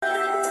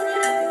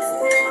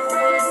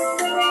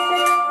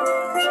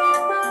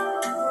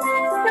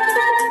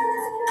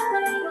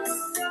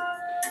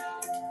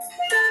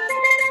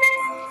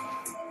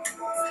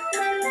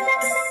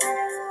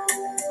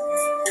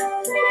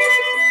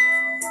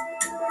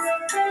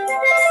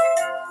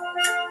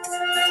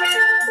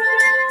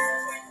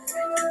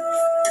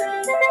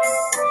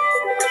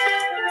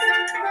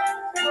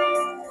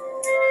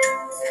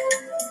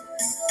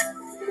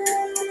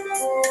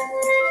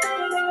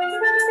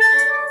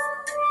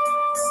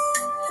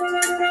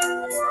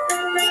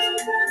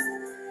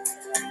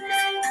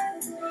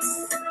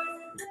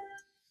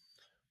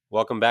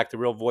Welcome back to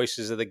Real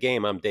Voices of the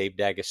Game. I'm Dave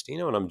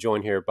D'Agostino, and I'm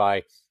joined here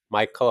by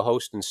my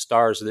co-host and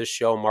stars of this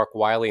show, Mark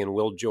Wiley and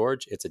Will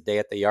George. It's a day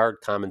at the yard,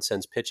 common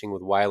sense pitching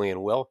with Wiley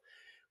and Will.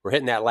 We're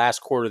hitting that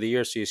last quarter of the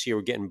year, so you see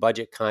we're getting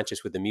budget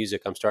conscious with the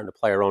music. I'm starting to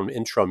play our own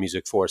intro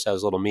music for us. That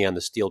was a little me on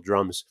the steel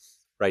drums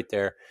right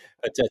there.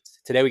 But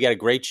today we got a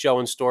great show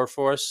in store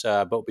for us.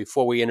 But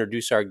before we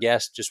introduce our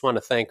guest, just want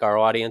to thank our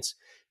audience,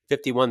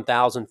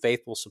 51,000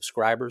 faithful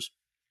subscribers.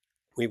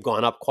 We've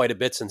gone up quite a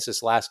bit since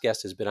this last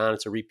guest has been on.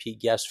 It's a repeat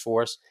guest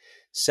for us.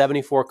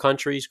 74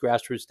 countries,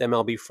 grassroots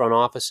MLB front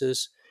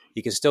offices.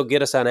 You can still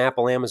get us on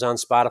Apple, Amazon,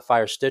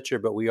 Spotify, or Stitcher,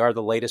 but we are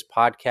the latest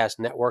podcast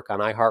network on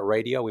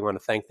iHeartRadio. We want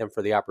to thank them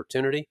for the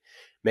opportunity.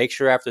 Make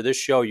sure after this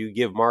show you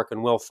give Mark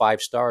and Will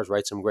 5 stars,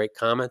 write some great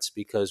comments,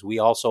 because we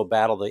also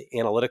battle the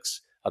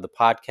analytics of the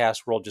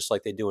podcast world just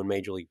like they do in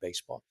Major League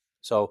Baseball.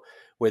 So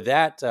with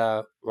that,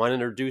 I want to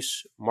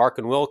introduce Mark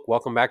and Will.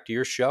 Welcome back to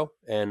your show,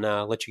 and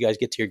let you guys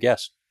get to your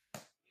guests.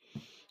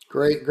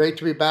 Great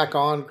to be back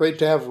on. Great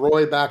to have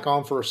Roy back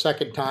on for a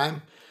second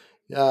time.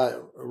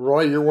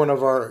 Roy, you're one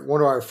of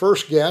our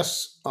first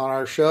guests on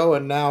our show,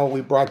 and now we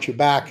brought you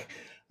back,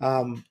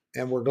 and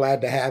we're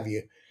glad to have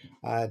you.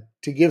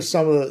 To give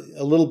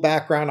a little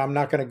background, I'm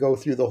not going to go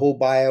through the whole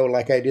bio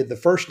like I did the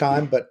first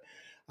time, but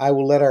I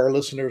will let our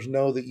listeners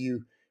know that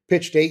you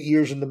pitched 8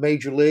 years in the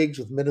major leagues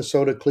with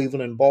Minnesota,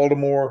 Cleveland, and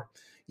Baltimore.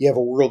 You have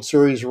a World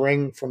Series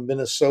ring from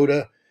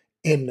Minnesota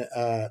in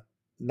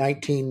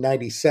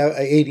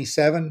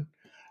 1987.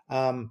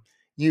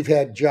 You've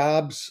had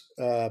jobs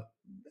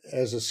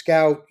as a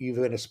scout. You've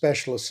been a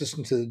special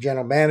assistant to the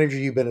general manager.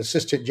 You've been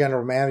assistant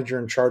general manager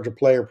in charge of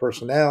player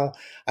personnel.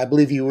 I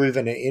believe you were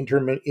even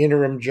an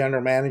interim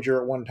general manager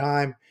at one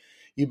time.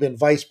 You've been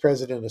vice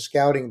president of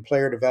scouting and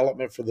player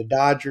development for the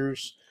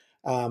Dodgers.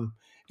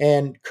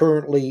 And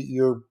currently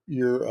you're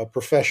a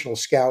professional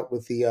scout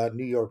with the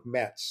New York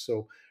Mets.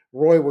 So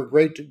Roy,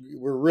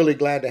 we're really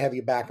glad to have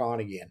you back on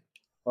again.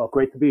 Well,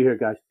 great to be here,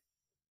 guys.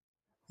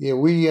 Yeah,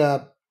 we,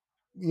 I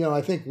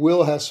think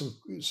Will has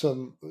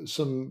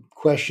some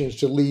questions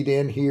to lead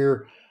in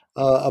here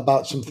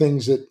about some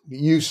things that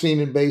you've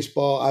seen in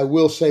baseball. I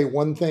will say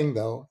one thing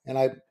though, and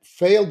I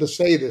failed to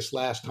say this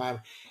last time,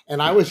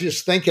 and I was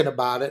just thinking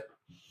about it,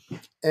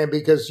 and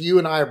because you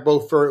and I are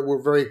both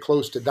we're very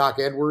close to Doc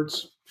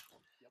Edwards,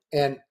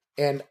 and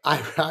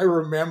I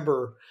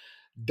remember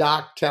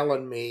Doc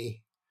telling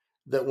me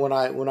that when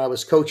I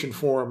was coaching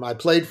for him, I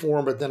played for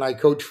him, but then I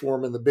coached for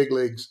him in the big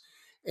leagues.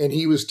 And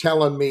he was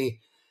telling me,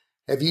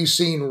 have you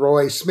seen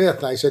Roy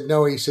Smith? I said,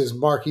 no. He says,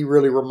 Mark, he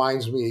really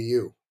reminds me of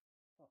you.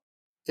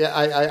 Yeah,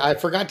 I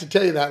forgot to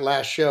tell you that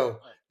last show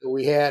that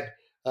we had.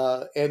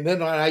 And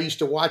then when I used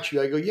to watch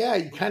you, I go, yeah,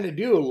 you kind of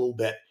do a little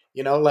bit.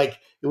 Like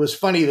it was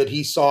funny that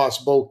he saw us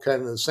both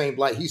kind of in the same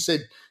light. He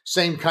said,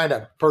 same kind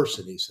of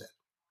person, he said,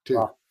 too.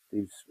 Well,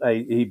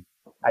 he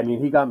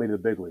got me to the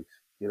big leagues.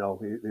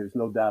 There's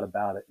no doubt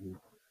about it. And,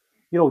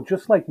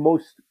 just like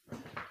most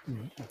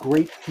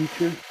great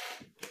teachers,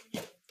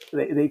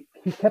 he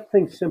kept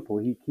things simple.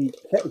 He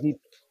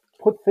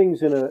put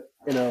things in a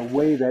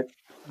way that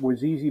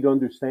was easy to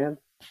understand,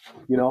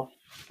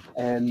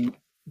 and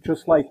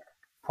just like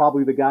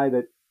probably the guy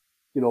that,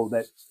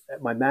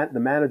 the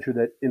manager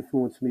that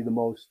influenced me the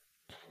most,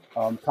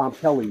 Tom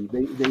Kelly,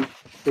 they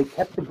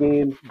kept the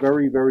game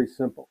very, very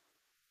simple.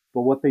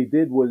 But what they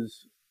did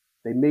was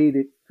they made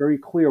it very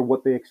clear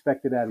what they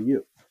expected out of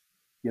you,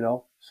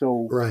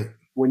 So right.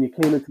 When you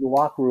came into the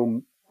locker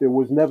room, there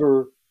was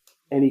never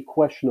any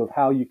question of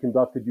how you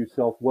conducted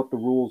yourself, what the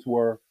rules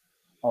were,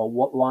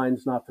 what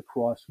lines not to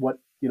cross,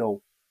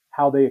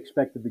 how they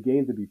expected the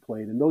game to be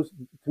played. And those are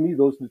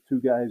the two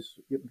guys,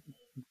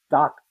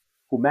 Doc,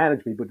 who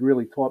managed me, but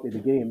really taught me the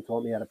game,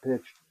 taught me how to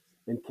pitch,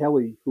 and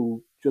Kelly,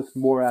 who just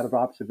more out of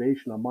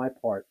observation on my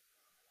part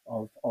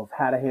of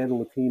how to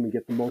handle a team and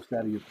get the most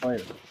out of your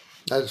players.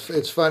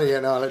 It's funny,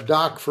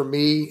 Doc, for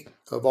me,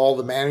 of all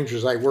the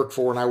managers I worked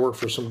for, and I worked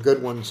for some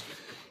good ones,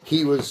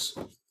 he was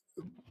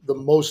the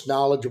most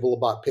knowledgeable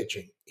about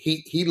pitching.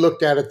 He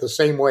looked at it the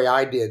same way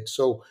I did.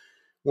 So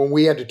when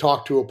we had to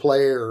talk to a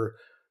player or,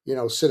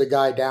 sit a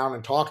guy down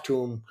and talk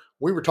to him,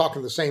 we were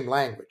talking the same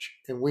language,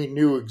 and we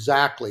knew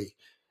exactly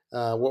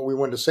what we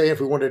wanted to say. If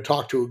we wanted to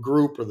talk to a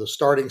group or the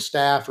starting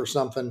staff or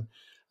something,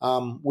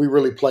 we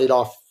really played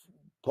off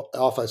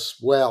us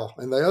well.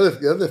 And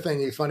the other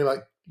thing is funny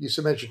about, you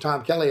mentioned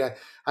Tom Kelly.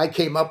 I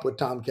came up with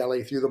Tom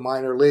Kelly through the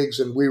minor leagues,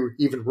 and we were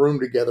even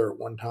roomed together at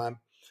one time.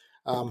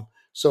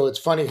 So it's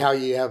funny how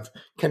you have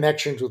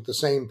connections with the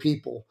same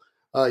people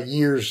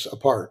years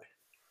apart.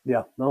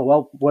 Yeah. No.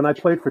 Well, when I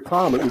played for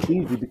Tom, it was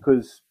easy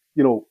because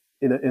in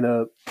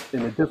a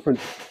different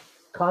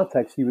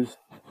context, he was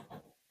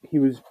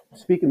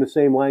speaking the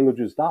same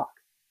language as Doc.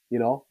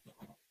 There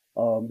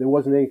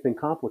wasn't anything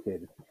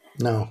complicated.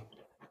 No.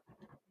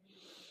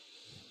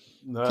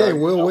 Okay,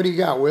 Will, what do you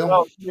got, Will?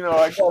 Well,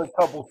 I got a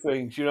couple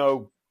things.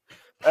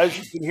 As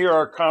you can hear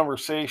our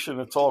conversation,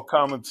 it's all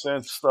common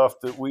sense stuff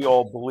that we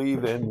all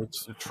believe in.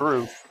 It's the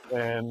truth.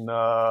 And,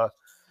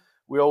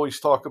 we always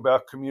talk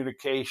about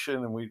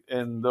communication,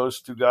 and those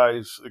two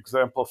guys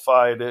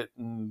exemplified it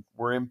and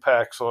were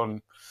impacts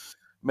on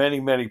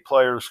many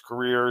players'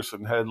 careers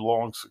and had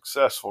long,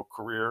 successful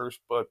careers.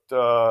 But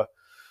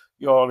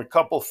on a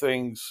couple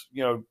things,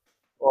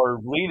 our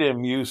lead-in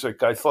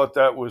music, I thought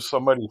that was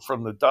somebody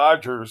from the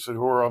Dodgers who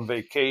were on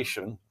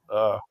vacation,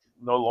 no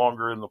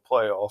longer in the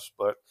playoffs.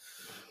 But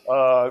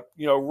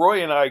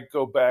Roy and I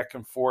go back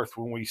and forth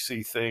when we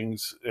see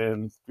things,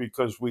 and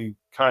because we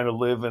kind of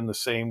live in the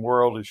same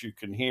world, as you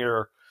can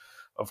hear,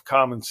 of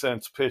common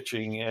sense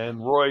pitching.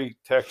 And Roy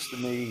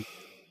texted me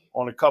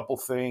on a couple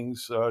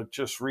things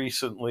just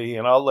recently,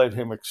 and I'll let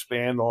him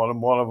expand on them.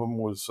 One of them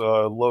was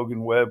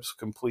Logan Webb's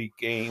complete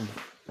game.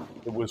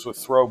 It was a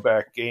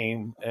throwback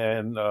game,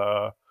 and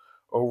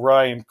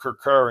Orion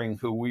Kerkering,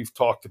 who we've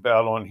talked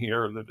about on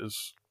here, that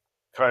has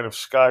kind of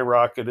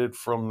skyrocketed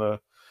from the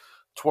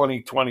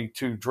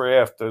 2022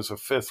 draft as a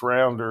fifth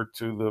rounder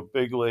to the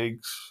big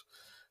leagues,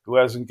 who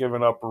hasn't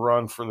given up a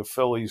run for the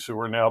Phillies, who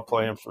are now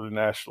playing for the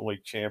National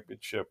League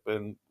Championship.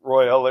 And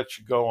Roy, I'll let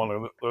you go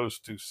on those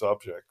two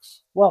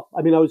subjects. Well,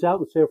 I mean, I was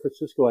out in San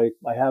Francisco. I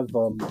have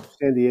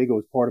San Diego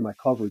as part of my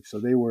coverage, so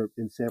they were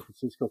in San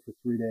Francisco for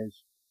 3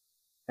 days.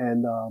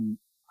 And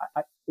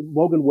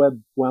Logan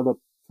Webb wound up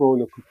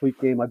throwing a complete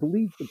game. I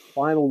believe the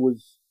final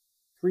was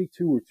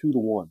 3-2 or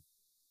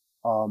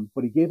 2-1.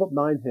 But he gave up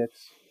 9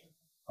 hits.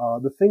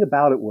 The thing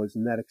about it was,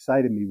 and that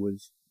excited me,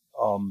 was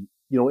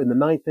in the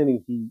ninth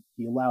inning,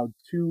 he allowed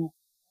 2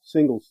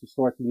 singles to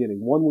start the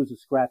inning. One was a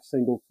scratch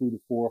single through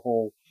the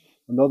 4-hole.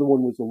 Another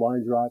one was a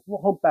line drive,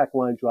 humpback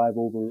line drive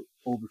over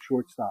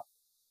shortstop.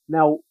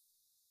 Now,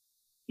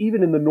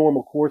 even in the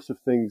normal course of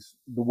things,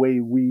 the way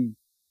we,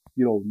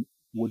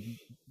 would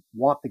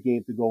want the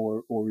game to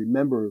go, or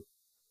remember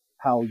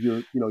how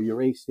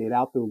your ace stayed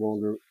out there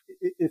longer.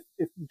 If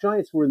the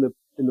Giants were in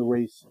the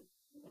race,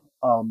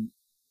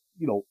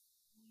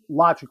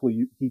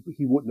 logically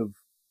he wouldn't have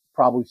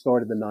probably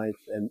started the ninth,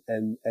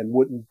 and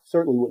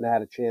certainly wouldn't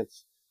have had a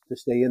chance to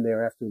stay in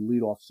there after the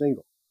leadoff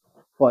single.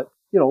 But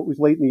it was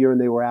late in the year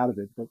and they were out of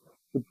it. But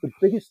the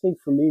biggest thing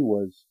for me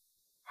was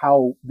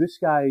how this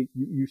guy,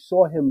 you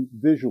saw him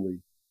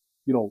visually,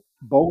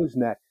 bow his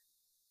neck,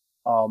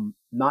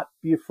 not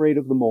be afraid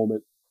of the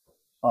moment.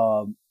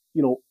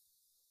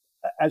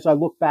 As I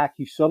look back,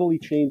 he subtly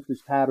changed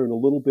his pattern a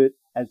little bit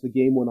as the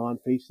game went on,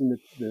 facing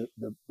the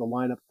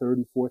lineup third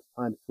and fourth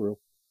time through.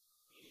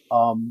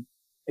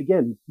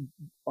 Again,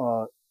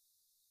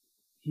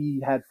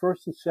 he had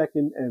first and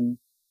second and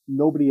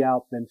nobody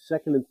out, then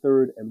second and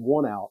third and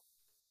 1 out.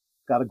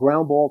 Got a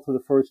ground ball to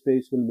the first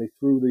baseman. They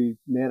threw the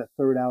man at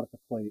third out at the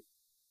plate,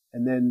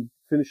 and then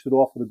finished it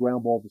off with a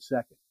ground ball to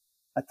second.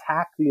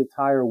 Attacked the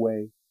entire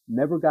way.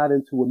 Never got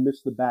into a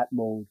miss the bat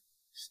mode.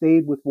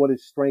 Stayed with what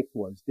his strength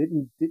was.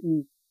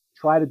 Didn't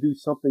try to do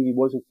something he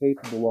wasn't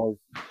capable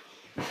of.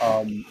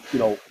 When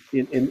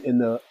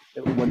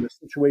the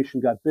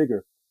situation got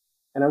bigger.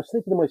 And I was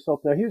thinking to myself,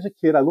 now here's a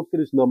kid. I looked at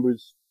his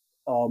numbers.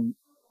 When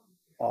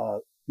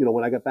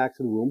I got back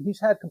to the room,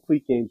 he's had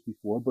complete games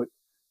before, but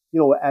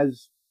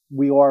as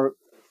we are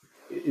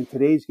in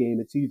today's game,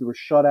 it's either a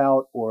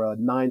shutout or a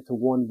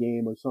 9-1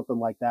 game or something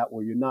like that,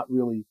 where you're not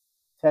really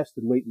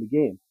tested late in the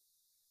game.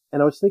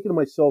 And I was thinking to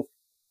myself,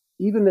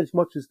 even as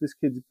much as this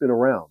kid's been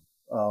around,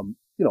 not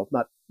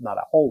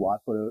a whole lot,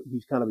 but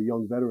he's kind of a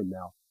young veteran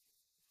now.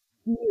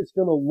 He is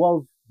going to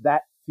love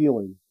that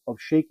feeling of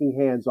shaking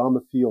hands on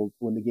the field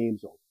when the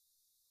game's over.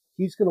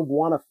 He's going to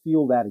want to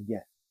feel that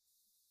again.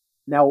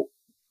 Now,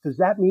 does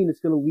that mean it's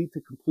going to lead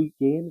to complete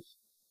games?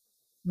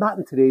 Not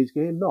in today's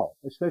game, no,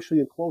 especially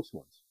in close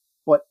ones.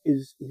 But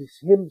is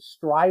him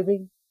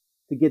striving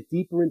to get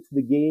deeper into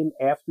the game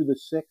after the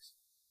sixth,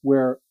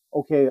 where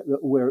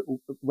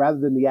rather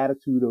than the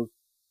attitude of,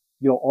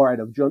 all right,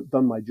 I've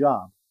done my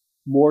job,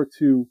 more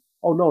to,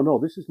 oh, no,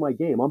 this is my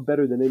game. I'm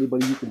better than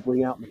anybody you can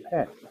bring out of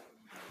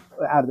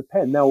the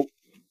pen. Now,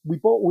 we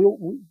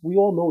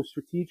all know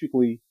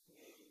strategically,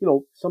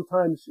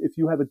 sometimes if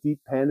you have a deep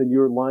pen and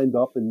you're lined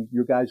up and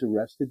your guys are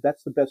rested,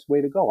 that's the best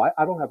way to go.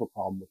 I don't have a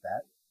problem with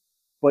that.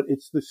 But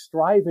it's the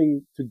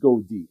striving to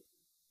go deep,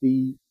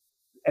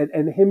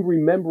 and him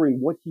remembering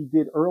what he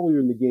did earlier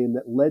in the game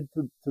that led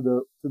to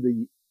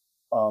the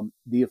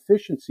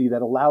efficiency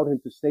that allowed him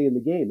to stay in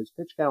the game. His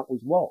pitch count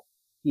was low.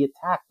 He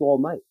attacked all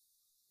night,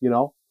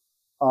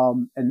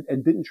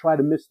 and didn't try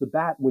to miss the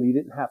bat when he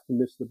didn't have to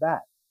miss the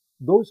bat.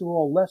 Those are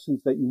all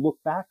lessons that you look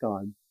back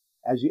on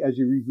as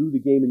you review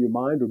the game in your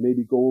mind, or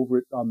maybe go over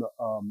it on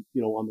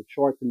the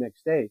chart the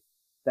next day,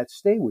 that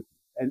stay with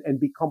you and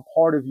become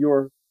part of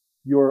your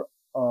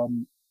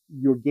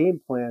game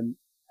plan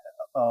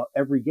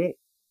every game.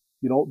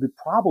 The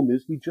problem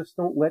is we just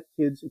don't let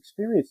kids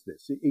experience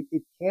this.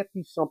 It can't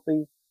be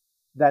something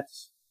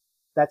that's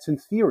in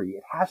theory.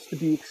 It has to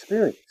be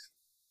experienced,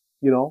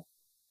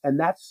 and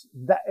that's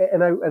that.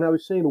 And I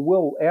was saying to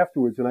Will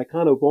afterwards, and I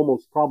kind of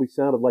almost probably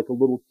sounded like a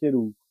little kid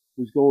who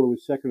was going to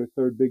his second or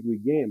third big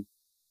league game.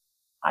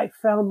 I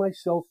found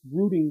myself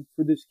rooting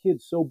for this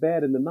kid so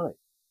bad in the ninth,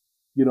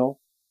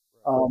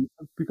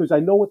 because I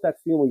know what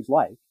that feeling's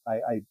like.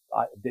 I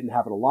didn't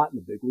have it a lot in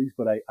the big leagues,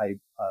 but I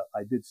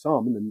did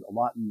some, and then a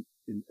lot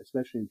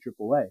especially in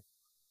AAA.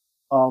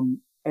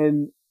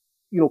 And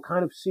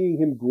kind of seeing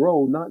him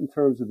grow, not in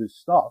terms of his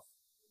stuff,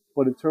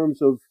 but in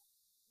terms of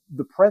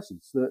the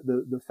presence,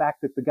 the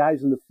fact that the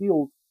guys in the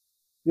field,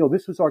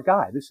 this was our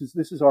guy. This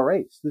is our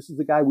ace. This is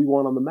the guy we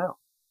want on the mound.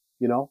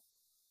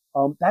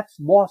 That's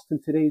lost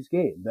in today's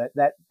game.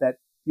 That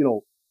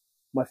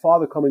my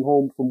father coming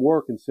home from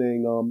work and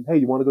saying, "Hey,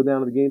 you want to go down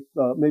to the game?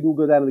 Maybe we'll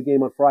go down to the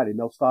game on Friday."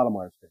 Mel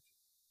Stoudemire's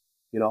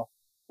pitching.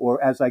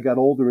 Or as I got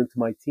older into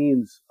my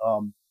teens,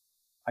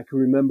 I can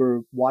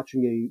remember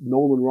watching a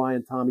Nolan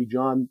Ryan, Tommy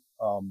John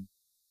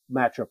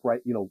matchup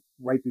right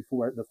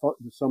before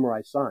the summer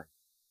I signed.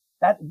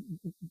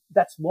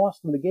 That's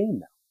lost in the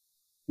game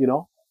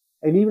now.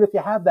 And even if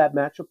you have that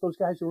matchup, those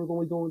guys are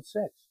only going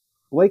 6.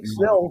 Blake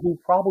Snell, who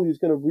probably is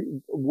going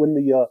to win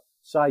the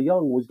Cy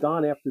Young, was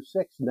gone after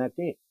 6 in that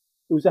game.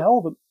 It was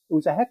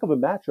a heck of a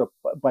matchup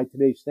by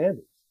today's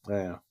standards.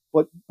 Yeah.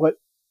 But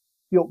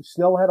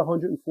Snell had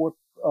 104.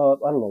 I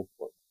don't know,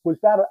 was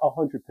about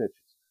 100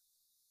 pitches.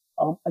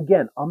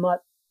 Again, I'm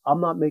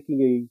not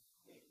making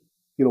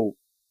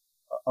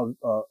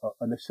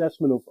an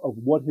assessment of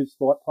what his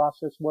thought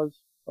process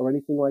was or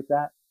anything like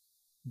that,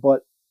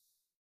 but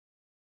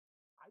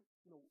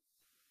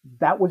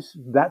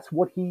that's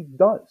what he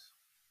does.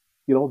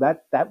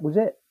 That was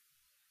it.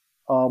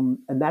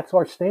 And that's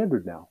our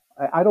standard now.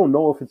 I don't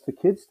know if it's the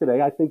kids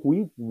today. I think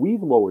we've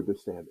lowered the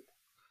standard.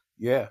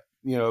 Yeah.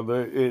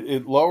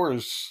 It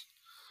lowers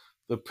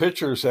the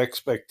pitcher's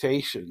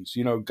expectations.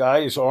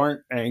 Guys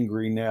aren't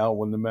angry now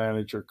when the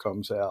manager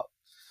comes out.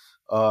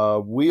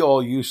 We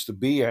all used to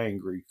be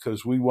angry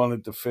because we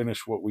wanted to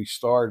finish what we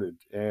started.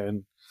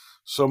 And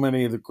so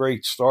many of the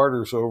great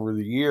starters over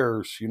the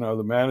years,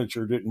 the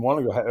manager didn't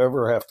want to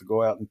ever have to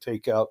go out and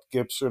take out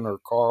Gibson or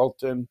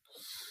Carlton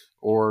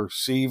or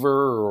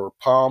Seaver or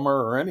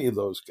Palmer or any of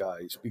those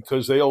guys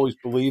because they always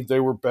believed they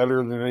were better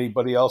than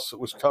anybody else that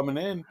was coming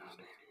in.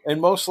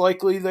 And most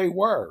likely they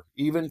were,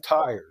 even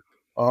tired.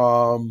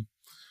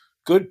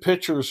 Good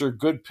pitchers are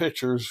good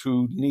pitchers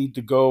who need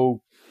to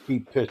go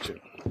keep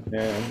pitching.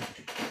 And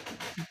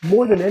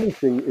more than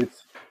anything,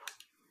 it's,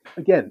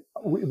 again,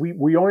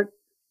 we aren't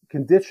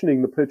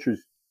conditioning the pitchers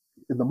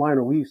in the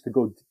minor leagues to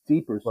go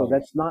deeper. So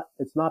it's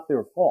not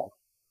their fault.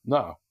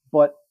 No.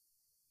 But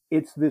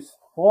it's this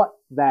thought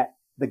that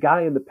the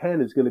guy in the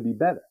pen is going to be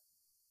better,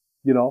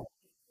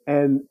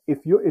 and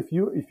if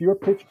your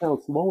pitch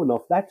count's low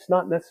enough, that's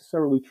not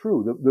necessarily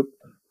true.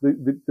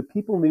 The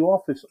people in the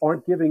office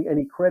aren't giving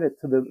any credit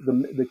to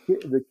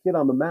the kid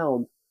on the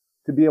mound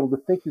to be able to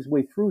think his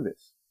way through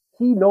this.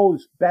 He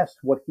knows best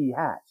what he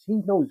has.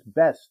 He knows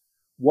best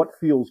what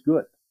feels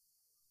good.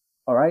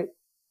 All right.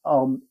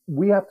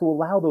 We have to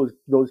allow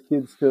those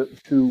kids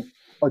to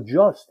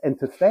adjust and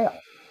to fail,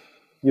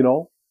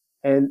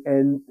 and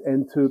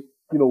to,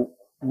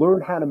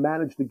 learn how to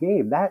manage the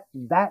game.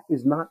 That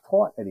is not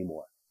taught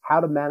anymore. How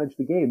to manage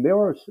the game. There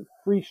are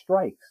free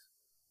strikes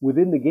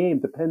within the game,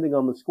 depending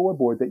on the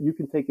scoreboard, that you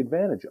can take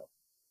advantage of,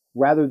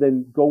 rather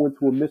than go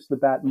into a miss the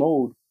bat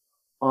mode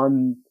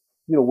on,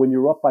 when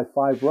you're up by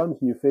 5 runs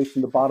and you're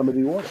facing the bottom of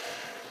the order.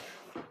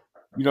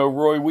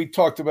 Roy, we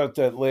talked about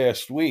that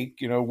last week.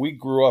 We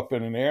grew up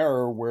in an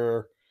era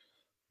where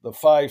the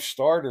 5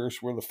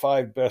 starters were the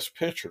 5 best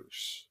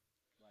pitchers.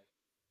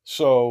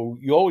 So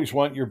you always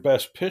want your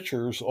best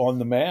pitchers on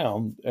the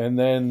mound. And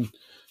then,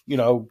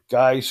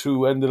 guys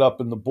who ended up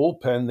in the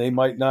bullpen, they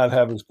might not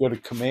have as good a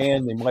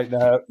command. They might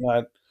not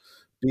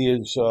be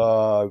as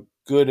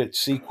good at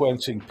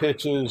sequencing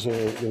pitches, or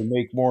they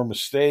make more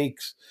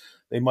mistakes.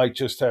 They might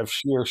just have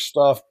sheer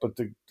stuff, but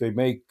they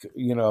make,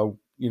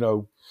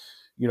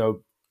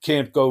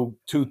 can't go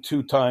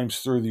two times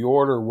through the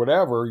order,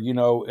 whatever,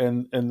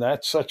 and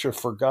that's such a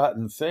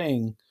forgotten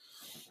thing.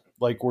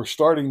 Like, we're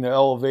starting to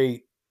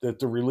elevate that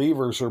the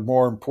relievers are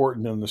more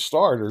important than the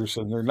starters,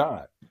 and they're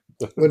not.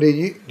 Well,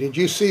 did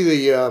you see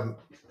the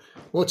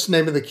what's the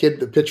name of the kid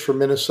that pitched for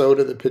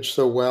Minnesota that pitched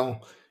so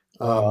well?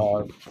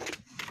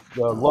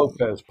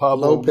 Lopez,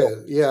 Pablo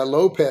Lopez. Yeah,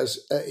 Lopez.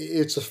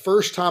 It's the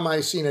first time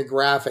I've seen a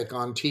graphic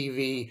on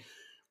TV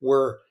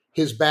where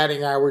his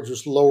batting average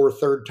was lower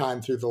third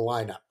time through the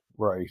lineup.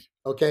 Right.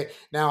 Okay.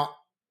 Now,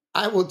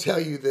 I will tell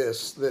you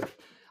this, that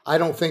I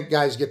don't think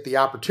guys get the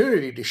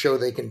opportunity to show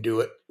they can do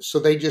it. So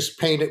they just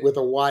paint it with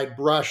a wide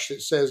brush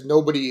that says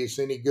nobody is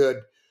any good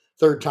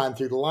third time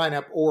through the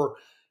lineup, or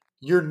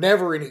you're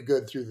never any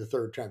good through the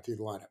third time through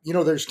the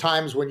lineup. There's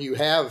times when you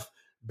have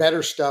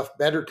better stuff,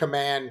 better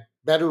command,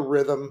 better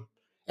rhythm,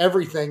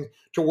 everything,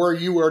 to where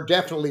you are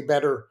definitely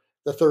better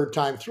the third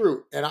time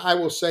through. And I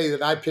will say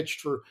that I pitched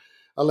for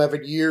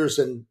 11 years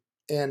and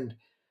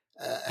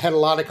had a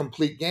lot of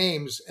complete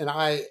games. And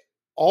I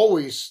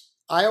always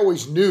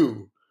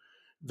knew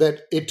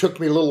that it took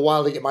me a little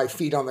while to get my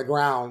feet on the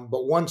ground.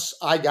 But once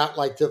I got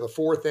to the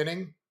 4th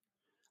inning,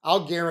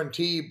 I'll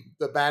guarantee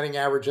the batting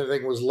average, I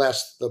think, was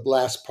less the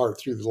last part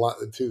through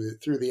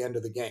the end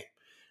of the game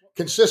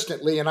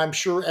consistently. And I'm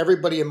sure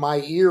everybody in my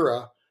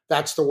era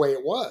that's the way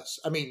it was.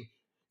 I mean,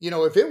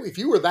 if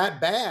you were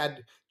that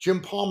bad, Jim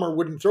Palmer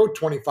wouldn't throw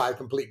 25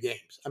 complete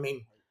games. I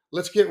mean,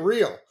 let's get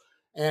real.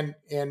 And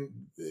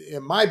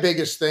my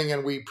biggest thing,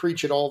 and we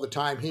preach it all the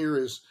time here,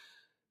 is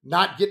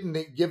not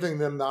giving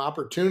them the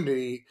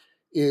opportunity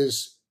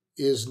is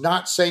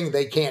not saying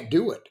they can't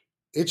do it.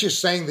 It's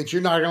just saying that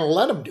you're not going to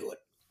let them do it.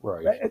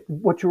 Right.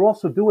 What you're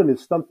also doing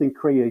is stunting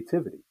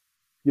creativity.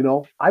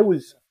 I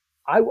was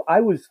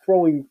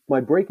throwing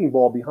my breaking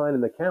ball behind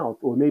an account,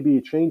 or maybe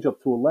a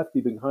changeup to a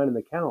lefty behind an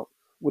account,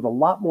 with a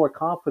lot more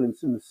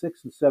confidence in the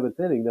 6th and 7th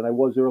inning than I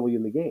was early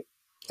in the game.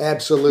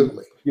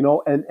 Absolutely.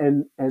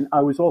 And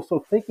I was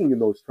also thinking in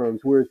those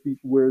terms.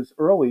 Whereas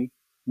early,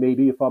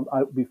 maybe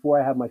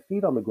before I have my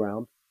feet on the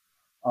ground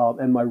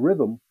and my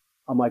rhythm,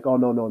 I'm like, oh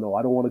no,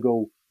 I don't want to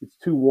go. It's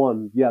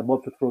 2-1. Yeah, I'd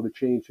love to throw the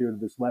change here to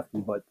this lefty,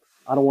 but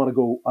I don't want to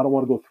go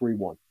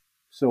 3-1.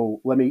 So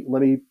let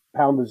me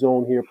pound the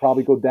zone here.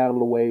 Probably go down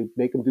and away,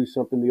 make him do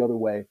something the other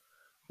way.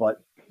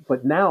 But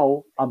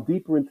now I'm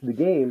deeper into the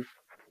game,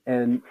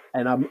 and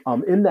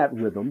I'm in that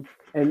rhythm.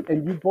 And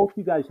you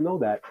guys know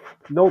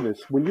this.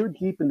 When you're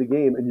deep in the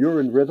game and you're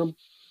in rhythm,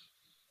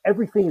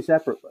 everything is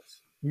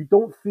effortless. You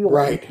don't feel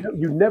right.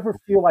 You never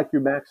feel like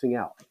you're maxing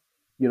out.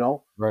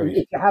 Right.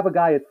 If you have a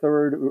guy at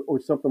third or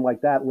something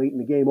like that late in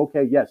the game,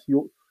 okay, yes,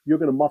 you're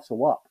going to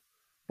muscle up,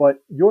 but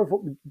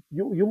you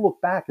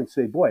look back and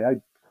say, boy,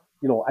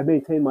 I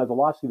maintained my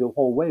velocity the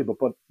whole way, but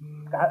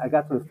I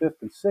got to the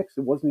 5th and 6th.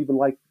 It wasn't even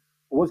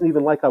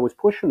like I was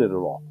pushing it at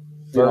all.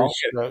 I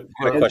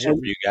have a question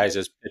for you guys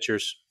as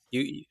pitchers.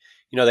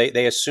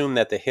 They assume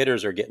that the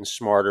hitters are getting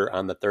smarter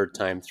on the third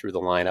time through the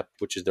lineup,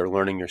 which is they're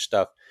learning your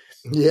stuff.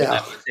 Yeah.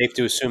 Is it safe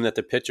to assume that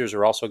the pitchers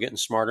are also getting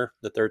smarter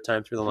the third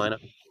time through the lineup?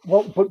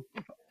 Well, but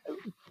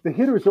the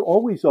hitters are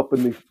always up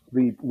in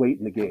the late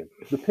in the game.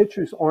 The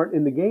pitchers aren't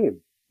in the game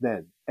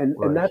then, and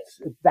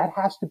that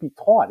has to be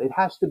taught. It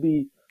has to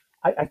be.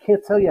 I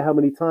can't tell you how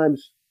many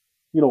times,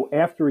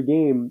 after a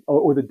game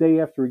or the day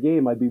after a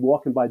game, I'd be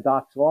walking by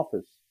Doc's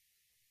office,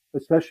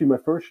 especially my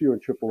first year in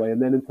AAA,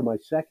 and then into my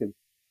second,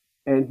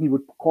 and he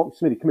would call,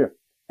 Smitty, come here,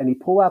 and he'd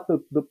pull out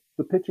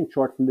the pitching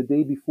chart from the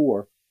day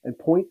before and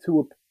point to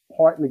a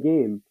part in the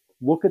game,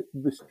 look at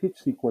this pitch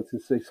sequence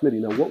and say,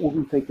 Smitty, now what were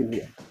we thinking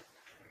here?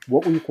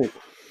 What were you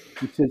thinking?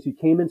 He says, you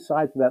came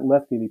inside to that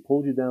lefty and he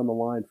pulled you down the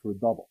line for a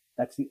double.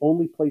 That's the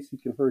only place he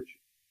can hurt you.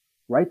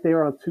 Right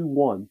there on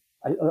 2-1.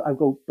 I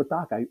go, but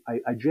Doc,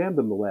 I jammed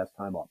him the last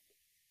time up.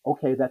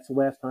 Okay, that's the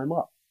last time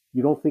up.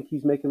 You don't think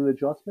he's making an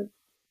adjustment?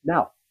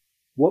 Now,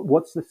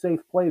 what's the safe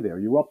play there?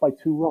 You're up by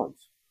 2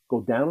 runs. Go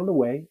down and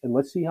away, and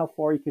let's see how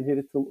far he can hit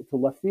it to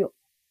left field.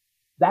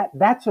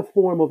 That's a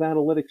form of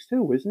analytics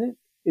too, isn't it?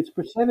 It's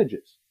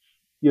percentages,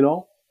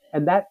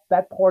 and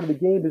that part of the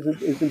game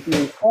isn't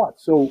being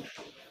taught. So,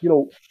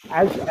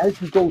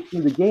 as you go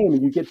through the game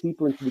and you get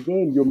deeper into the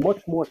game, you're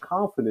much more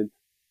confident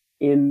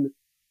in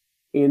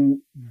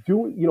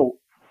doing.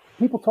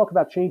 People talk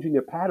about changing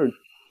their pattern.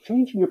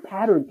 Changing your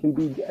pattern can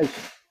be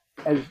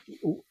as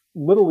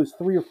little as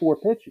 3 or 4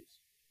 pitches.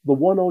 The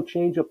 1-0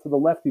 change up to the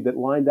lefty that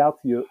lined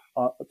out to you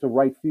to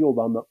right field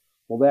on the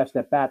last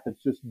at bat,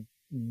 that's just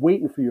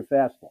waiting for your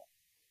fastball,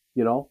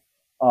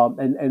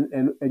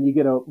 and you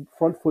get a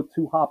front foot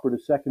 2 hopper to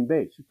second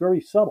base. It's very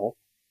subtle,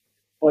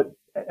 but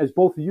as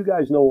both of you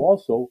guys know,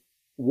 also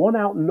 1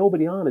 out and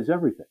nobody on is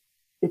everything.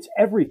 It's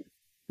everything.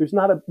 There's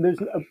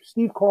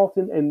Steve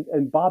Carlton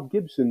and Bob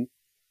Gibson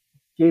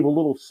gave a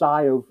little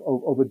sigh of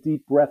a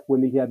deep breath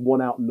when he had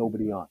 1 out and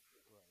nobody on.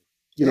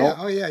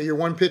 Oh yeah, you're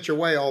 1 pitch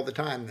away all the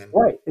time then.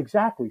 Right,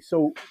 exactly.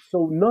 So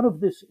none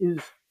of this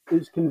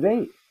is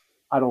conveyed,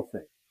 I don't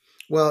think.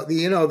 Well,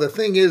 the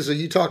thing is that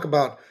you talk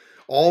about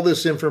all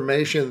this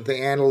information that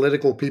the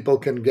analytical people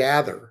can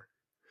gather.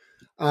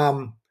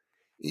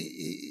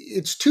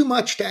 It's too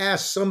much to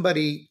ask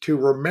somebody to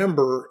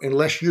remember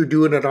unless you're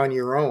doing it on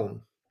your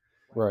own.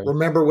 Right.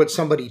 Remember what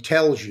somebody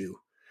tells you.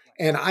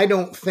 And I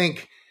don't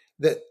think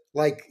that,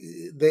 like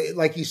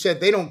you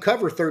said, they don't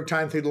cover third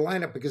time through the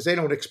lineup because they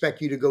don't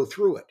expect you to go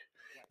through it.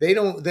 They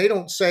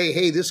don't say,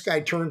 hey, this guy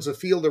turns the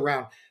field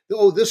around.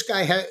 Oh, this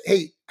guy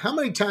hey, how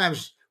many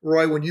times,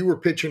 Roy, when you were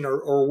pitching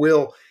or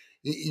Will,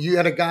 you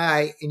had a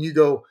guy and you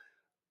go,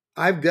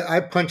 I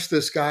punched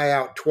this guy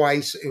out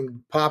twice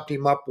and popped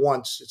him up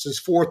once. It's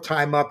his 4th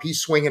time up. He's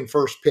swinging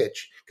first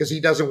pitch because he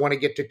doesn't want to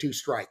get to 2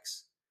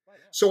 strikes.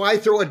 So I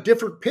throw a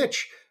different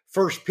pitch,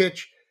 first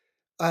pitch,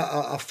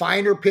 a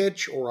finer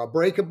pitch or a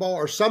breaking ball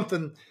or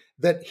something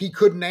that he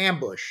couldn't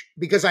ambush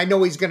because I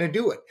know he's going to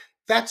do it.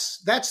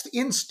 That's the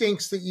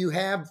instincts that you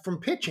have from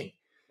pitching.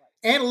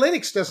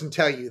 Analytics doesn't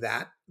tell you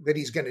that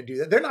he's going to do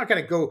that. They're not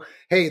going to go,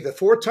 hey, the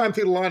 4th time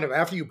through the lineup,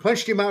 after you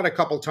punched him out a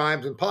couple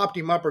times and popped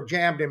him up or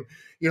jammed him,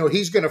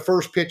 he's going to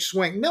first pitch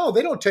swing. No,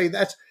 they don't tell you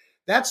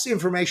that's the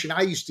information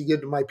I used to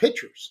give to my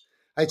pitchers.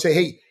 I'd say,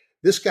 hey,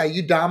 this guy,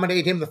 you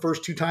dominate him the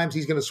first 2 times,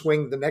 he's going to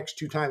swing the next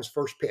 2 times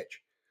first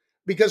pitch.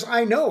 Because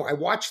I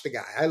watched the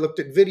guy. I looked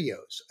at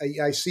videos.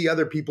 I see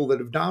other people that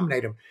have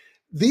dominated him.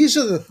 These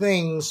are the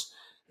things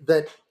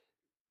that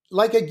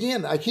like,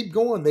 again, I keep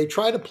going. They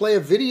try to play a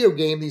video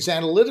game, these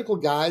analytical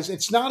guys.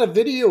 It's not a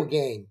video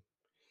game.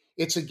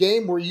 It's a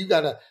game where you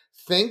got to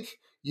think.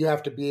 You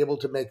have to be able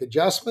to make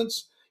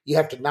adjustments. You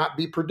have to not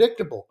be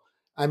predictable.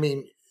 I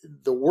mean,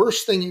 the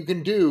worst thing you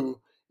can do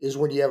is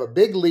when you have a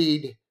big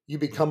lead, you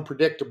become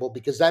predictable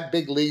because that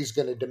big lead is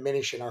going to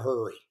diminish in a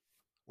hurry.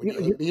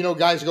 When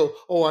guys go,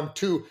 oh, I'm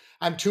 2-1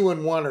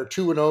 or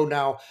 2-0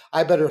 now.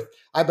 I better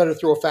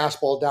throw a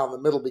fastball down the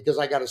middle because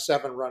I got a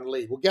 7-run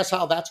lead. Well, guess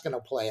how that's going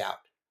to play out?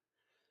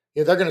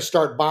 They're going to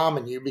start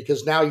bombing you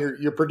because now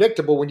you're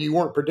predictable when you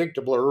weren't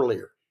predictable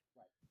earlier.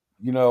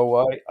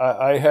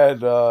 I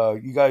had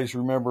you guys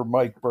remember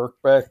Mike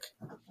Birkbeck?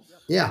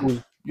 Yeah. Who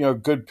was,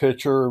 good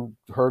pitcher,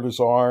 hurt his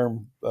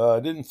arm.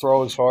 Didn't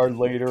throw as hard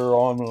later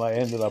on when I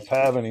ended up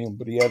having him,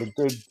 but he had a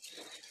good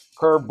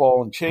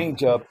curveball and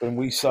changeup, and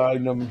we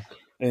signed him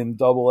in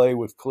Double-A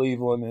with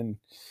Cleveland, and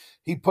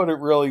he put it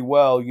really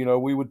well.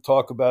 We would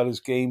talk about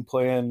his game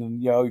plan,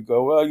 and he'd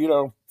go,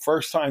 well,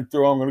 first time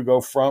through, I'm going to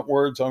go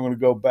frontwards, I'm going to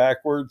go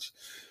backwards.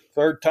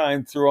 Third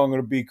time through, I'm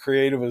going to be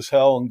creative as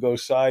hell and go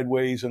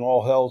sideways, and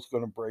all hell's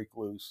going to break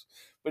loose.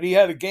 But he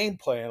had a game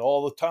plan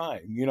all the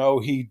time.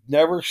 He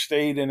never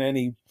stayed in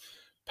any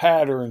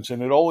patterns,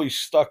 and it always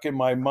stuck in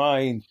my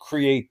mind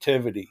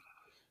creativity.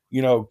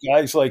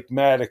 Guys like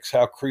Maddox,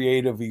 how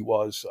creative he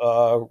was.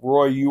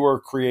 Roy, you were a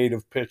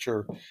creative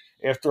pitcher.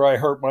 After I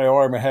hurt my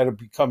arm, I had to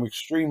become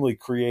extremely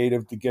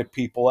creative to get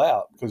people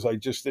out because I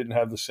just didn't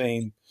have the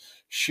same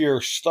sheer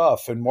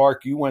stuff. And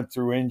Mark, you went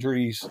through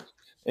injuries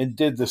and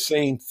did the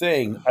same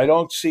thing. I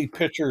don't see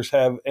pitchers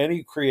have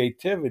any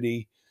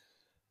creativity.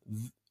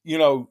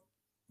 The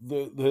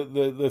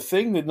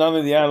thing that none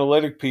of the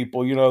analytic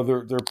people,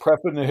 they're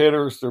prepping the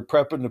hitters, they're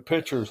prepping the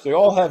pitchers. They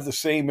all have the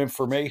same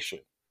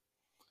information.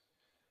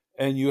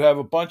 And you have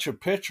a bunch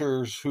of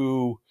pitchers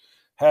who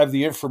have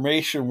the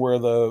information where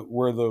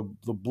the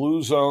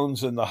blue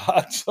zones and the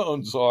hot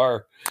zones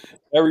are.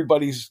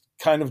 Everybody's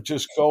kind of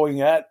just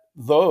going at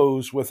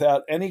those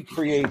without any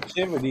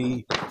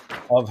creativity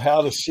of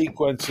how to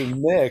sequence and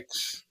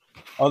mix,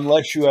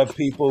 unless you have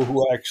people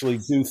who actually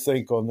do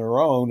think on their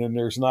own, and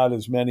there's not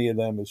as many of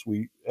them as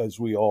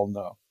we all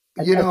know.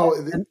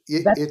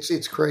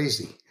 It's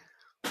crazy.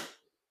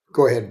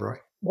 Go ahead, Roy.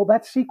 Well,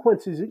 that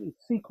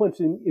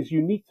sequencing is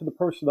unique to the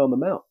person on the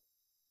mound.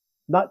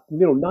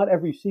 Not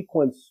every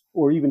sequence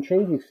or even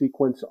changing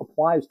sequence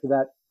applies to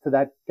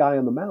that guy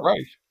on the mound.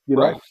 Right.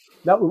 Right.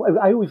 Now,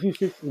 I always use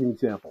this as an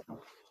example.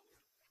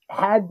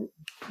 Had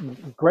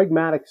Greg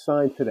Maddox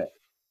signed today,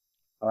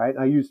 all right,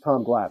 I use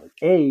Tom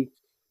Glavine.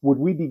 Would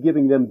we be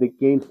giving them the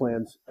game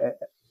plans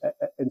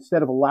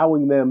instead of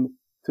allowing them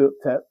to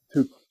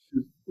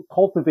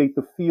cultivate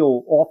the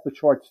feel, off the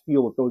charts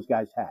feel that those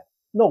guys had?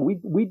 No,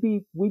 we'd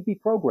be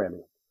programming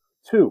them.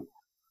 2,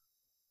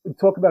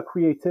 talk about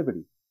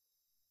creativity.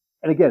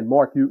 And again,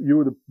 Mark, you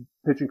were the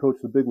pitching coach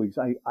of the big leagues.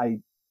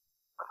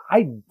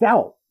 I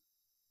doubt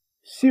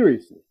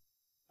seriously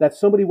that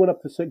somebody went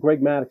up to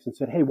Greg Maddox and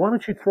said, "Hey, why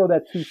don't you throw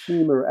that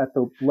 2-seamer at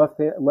the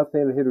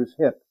left-handed hitter's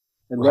hip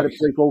and let it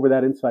break over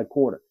that inside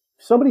corner?"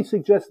 If somebody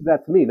suggested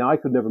that to me, now I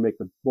could never make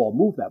the ball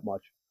move that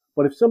much,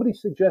 but if somebody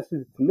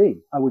suggested it to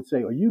me, I would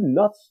say, "Are you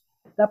nuts?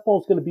 That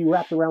ball's going to be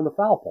wrapped around the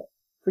foul pole.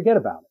 Forget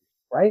about it."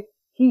 Right?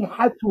 He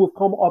had to have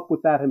come up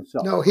with that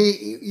himself. No,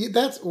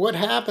 that's what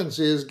happens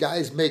is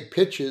guys make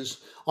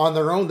pitches on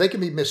their own. They can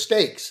be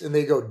mistakes, and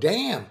they go,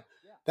 "Damn,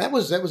 that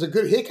was a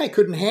good hit. I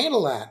couldn't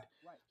handle that.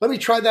 Let me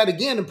try that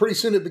again." And pretty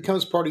soon it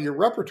becomes part of your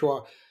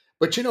repertoire.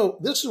 But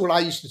this is what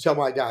I used to tell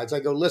my guys. I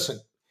go, "Listen,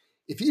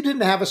 if you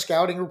didn't have a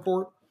scouting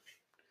report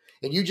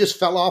and you just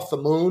fell off the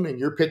moon and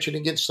you're pitching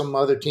against some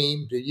other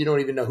team that you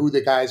don't even know who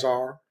the guys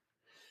are,"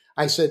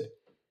 I said,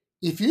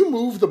 "if you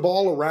move the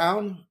ball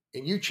around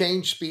and you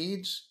change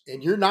speeds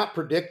and you're not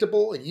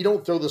predictable and you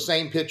don't throw the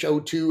same pitch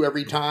 0-2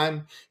 every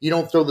time, you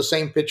don't throw the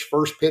same pitch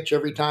first pitch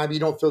every time, you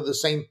don't throw the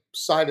same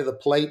side of the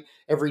plate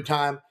every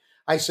time,"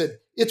 I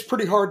said, "it's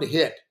pretty hard to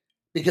hit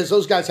because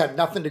those guys have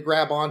nothing to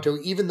grab onto,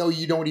 even though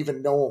you don't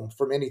even know them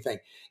from anything."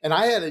 And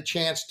I had a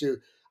chance to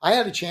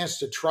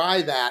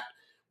try that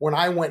when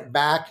I went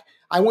back.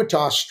 I went to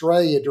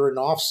Australia during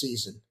off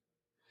season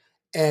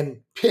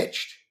and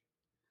pitched,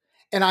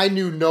 and I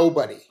knew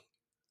nobody.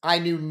 I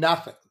knew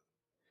nothing.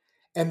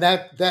 And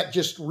that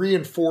just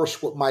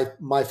reinforced what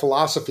my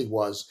philosophy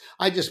was.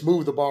 I just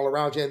moved the ball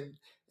around, and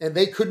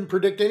they couldn't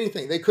predict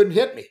anything. They couldn't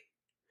hit me.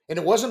 And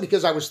it wasn't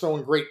because I was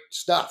throwing great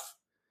stuff.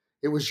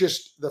 It was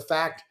just the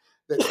fact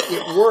that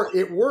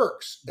it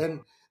works.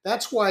 And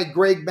that's why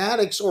Greg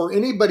Maddox or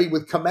anybody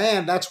with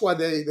command, that's why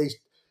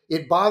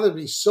it bothered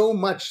me so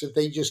much that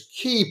they just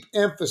keep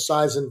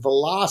emphasizing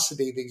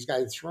velocity these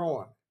guys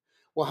throwing.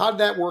 Well, how did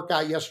that work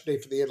out yesterday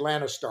for the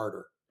Atlanta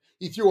starter?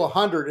 He threw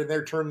 100 and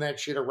they're turning that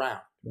shit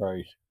around.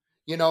 Right.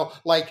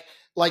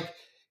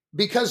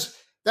 Because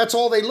that's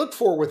all they look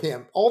for with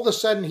him. All of a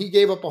sudden he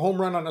gave up a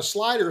home run on a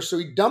slider, so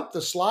he dumped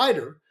the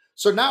slider.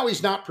 So now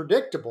he's not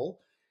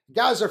predictable.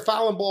 Guys are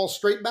fouling balls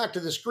straight back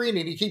to the screen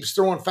and he keeps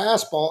throwing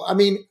fastball. I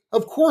mean,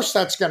 of course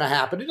that's going to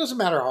happen. It doesn't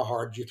matter how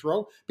hard you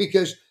throw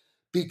because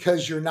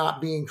you're not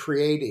being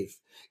creative.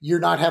 you're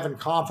not having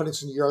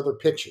confidence in your other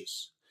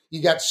pitches.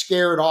 You got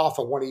scared off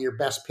of one of your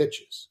best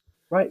pitches.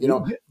 Right. You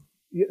know,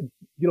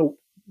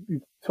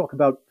 You talk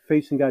about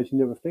facing guys you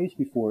never faced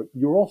before.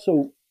 You're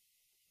also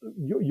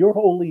your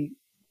only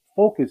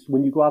focus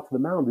when you go out to the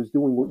mound is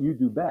doing what you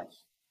do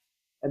best.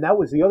 And that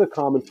was the other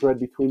common thread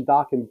between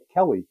Doc and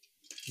Kelly,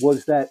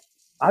 was that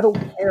I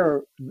don't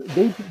care.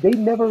 They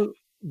never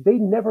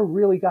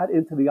really got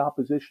into the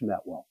opposition that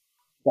well.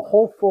 The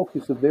whole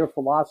focus of their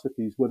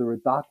philosophies, whether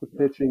it Doc with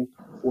pitching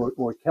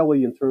or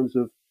Kelly in terms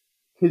of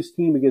his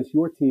team against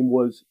your team,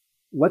 was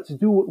let's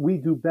do what we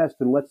do best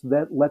and let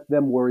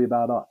them worry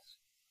about us.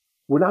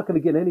 We're not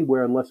going to get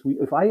anywhere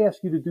if I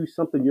ask you to do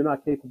something you're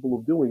not capable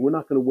of doing, we're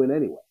not going to win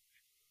anyway.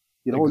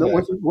 You know,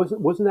 exactly.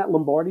 wasn't that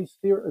Lombardi's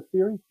theory?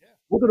 Yeah.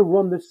 We're going to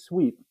run this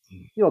sweep.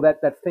 You know,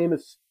 that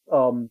famous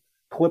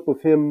clip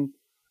of him,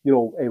 hey,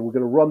 we're going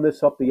to run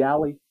this up the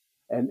alley,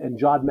 and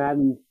John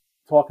Madden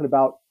talking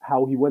about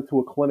how he went to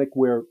a clinic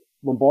where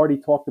Lombardi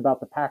talked about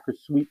the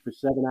Packers sweep for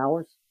 7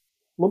 hours.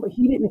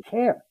 He didn't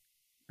care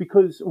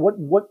because what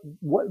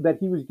that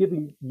he was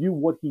giving you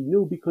what he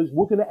knew, because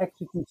we're going to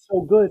execute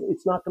so good,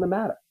 it's not going to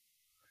matter.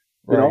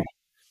 You know?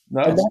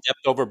 No. It's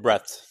depth over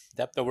breadth.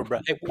 Depth over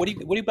breadth. Hey, what do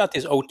you about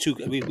this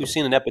 0-2? We've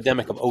seen an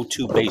epidemic of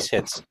 0-2 base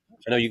hits.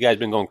 I know you guys have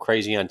been going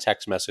crazy on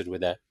text message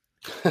with that.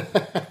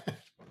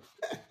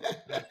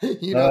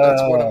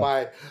 That's one of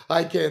my,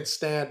 I can't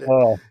stand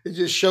it. It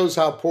just shows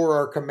how poor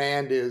our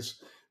command is.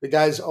 The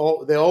guys,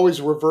 they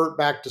always revert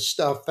back to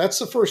stuff. That's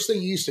the first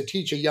thing you used to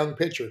teach a young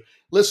pitcher.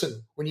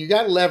 Listen, when you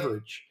got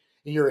leverage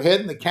and you're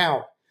ahead in the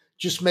count,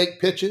 just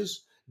make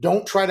pitches.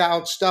 Don't try to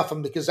outstuff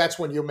them, because that's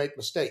when you'll make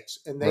mistakes.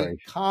 And they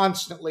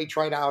constantly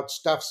try to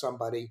outstuff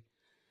somebody.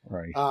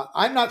 Right.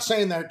 I'm not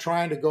saying they're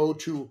trying to go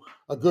to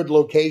a good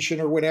location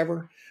or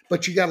whatever,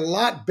 but you got a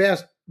lot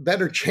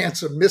better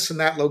chance of missing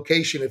that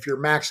location if you're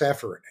max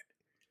effort in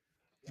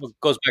it. Well, it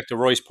goes back to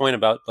Roy's point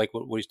about like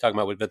what he's talking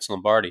about with Vince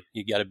Lombardi.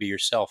 You got to be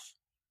yourself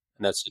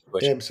in that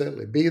situation.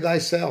 Absolutely. Be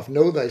thyself.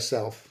 Know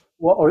thyself.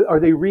 Well, are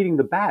they reading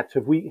the bats?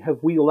 Have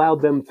we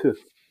allowed them to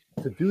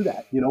do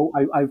that? You know,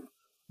 I've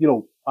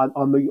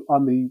on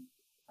the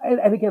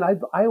and again,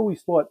 I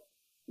always thought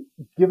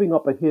giving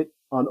up a hit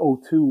on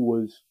 0-2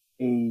 was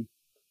I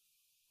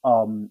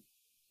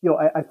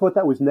thought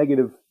that was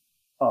negative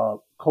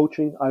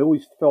coaching. I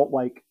always felt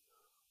like,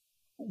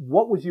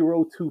 what was your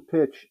 0-2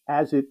 pitch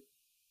as it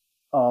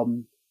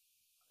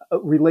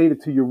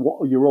related to your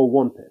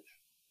 0-1 pitch?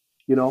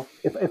 You know,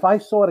 if I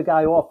saw the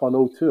guy off on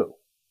 0-2,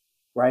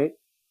 right,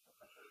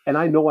 and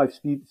I know I've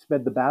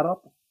sped the bat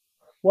up,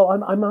 well,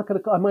 I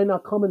might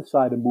not come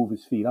inside and move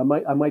his feet. I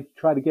might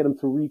try to get him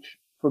to reach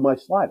for my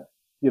slider,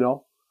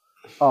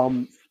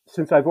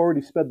 since I've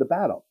already sped the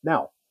bat up.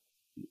 Now,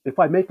 if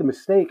I make a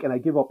mistake and I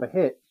give up a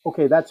hit,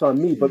 okay, that's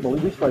on me. But at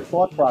least my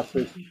thought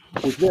process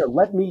was there.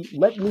 Let me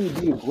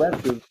be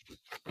aggressive,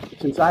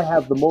 since I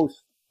have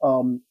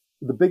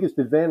the biggest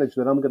advantage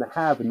that I'm going to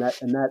have in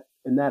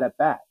that at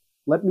bat.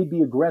 Let me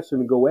be aggressive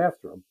and go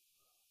after him.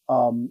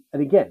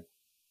 And again,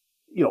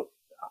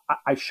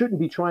 I shouldn't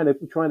be trying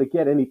to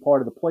get any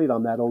part of the plate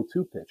on that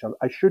 0-2 pitch.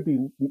 I should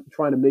be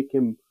trying to make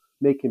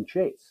him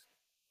chase,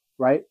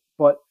 right?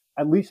 But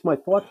at least my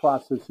thought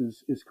process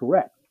is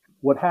correct.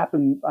 What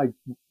happened,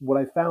 what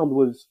I found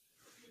was,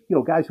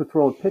 guys were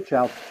throwing pitch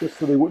outs just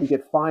so they wouldn't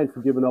get fined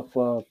for giving up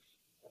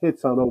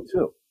hits on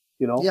 0-2.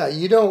 Yeah,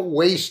 you don't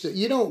waste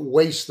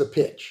the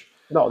pitch.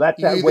 No,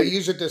 you either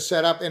use it to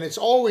set up, and it's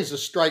always a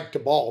strike to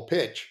ball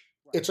pitch.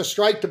 It's a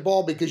strike to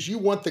ball because you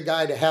want the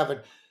guy to have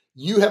it.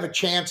 You have a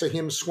chance of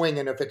him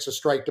swinging if it's a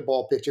strike to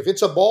ball pitch. If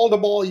it's a ball to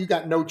ball, you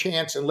got no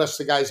chance unless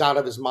the guy's out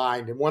of his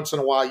mind. And once in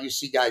a while, you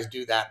see guys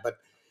do that, but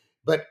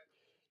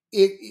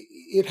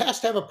it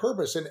has to have a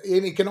purpose, and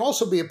it can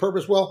also be a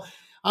purpose. Well,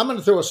 I'm going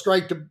to throw a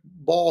strike to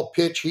ball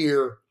pitch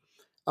here.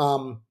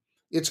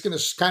 It's going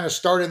to kind of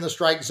start in the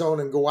strike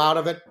zone and go out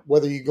of it,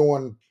 whether you go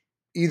on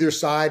either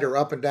side or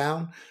up and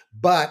down.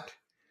 But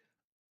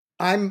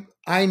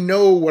I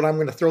know what I'm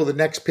going to throw the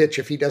next pitch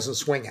if he doesn't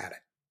swing at it,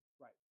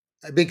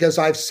 right? Because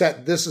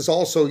this is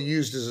also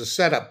used as a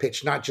setup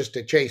pitch, not just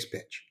a chase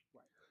pitch,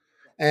 right.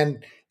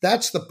 And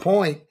that's the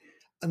point.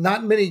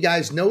 Not many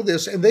guys know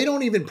this, and they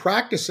don't even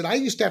practice it. I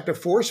used to have to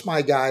force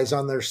my guys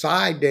on their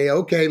side day.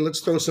 Okay,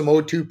 let's throw some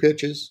 0-2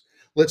 pitches.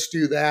 Let's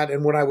do that.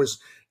 And when I was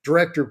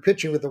director of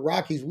pitching with the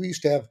Rockies, we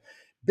used to have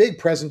big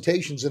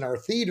presentations in our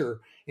theater,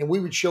 and we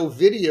would show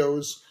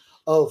videos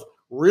of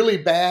really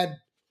bad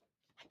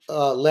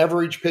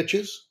leverage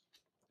pitches,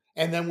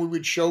 and then we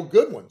would show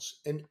good ones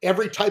in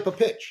every type of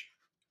pitch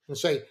and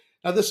say,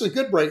 now this is a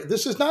good break.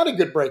 This is not a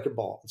good breaking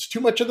ball. It's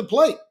too much of the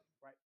plate.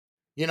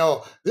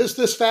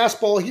 This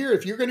fastball here,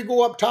 if you're going to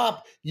go up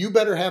top, you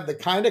better have the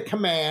kind of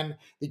command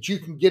that you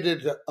can get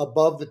it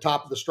above the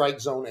top of the strike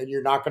zone, and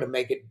you're not going to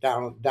make it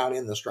down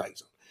in the strike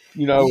zone.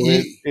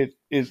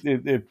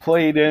 It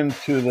played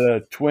into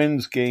the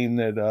Twins game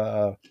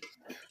that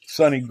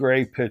Sonny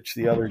Gray pitched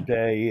the other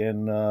day,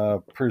 and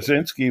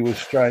Przinsky was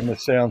trying to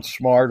sound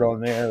smart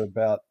on there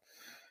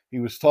he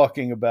was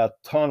talking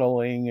about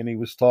tunneling, and he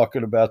was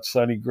talking about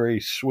Sonny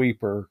Gray's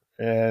sweeper,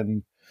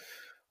 and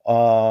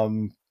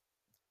Um,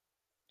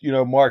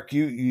 Mark,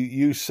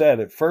 you said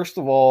it. First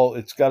of all,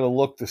 it's got to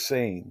look the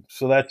same.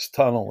 So that's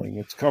tunneling.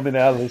 It's coming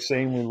out of the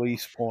same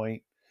release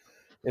point.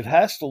 It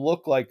has to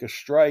look like a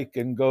strike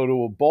and go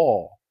to a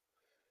ball.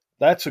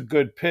 That's a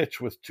good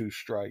pitch with two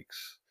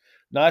strikes,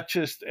 not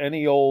just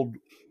any old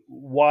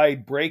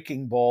wide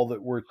breaking ball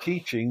that we're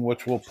teaching,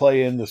 which will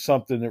play into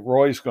something that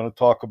Roy's going to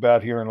talk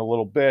about here in a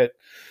little bit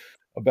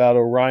about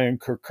Orion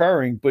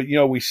concurring. But,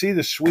 we see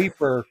the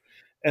sweeper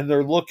and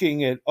they're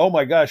looking at, oh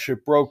my gosh,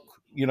 it broke,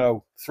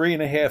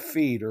 3.5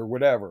 feet or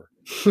whatever.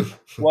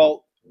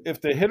 Well,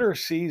 if the hitter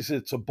sees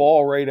it's a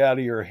ball right out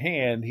of your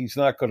hand, he's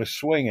not going to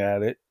swing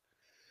at it.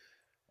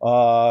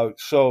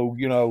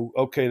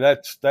 Okay,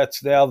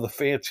 that's now the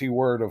fancy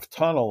word of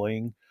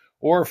tunneling.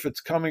 Or if it's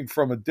coming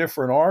from a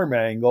different arm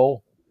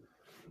angle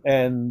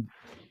and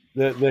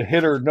the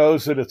hitter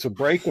knows that it's a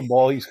breaking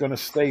ball, he's going to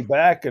stay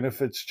back. And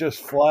if it's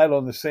just flat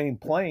on the same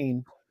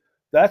plane,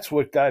 that's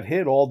what got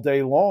hit all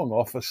day long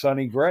off of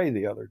Sonny Gray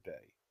the other day.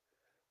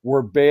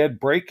 Were bad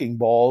breaking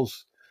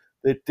balls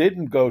that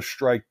didn't go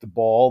strike the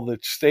ball,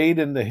 that stayed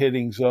in the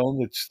hitting zone,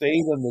 that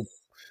stayed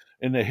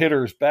in the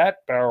hitter's bat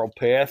barrel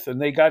path,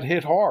 and they got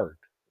hit hard.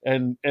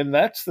 And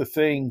that's the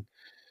thing,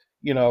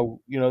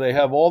 they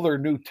have all their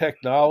new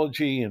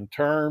technology and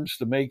terms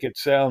to make it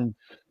sound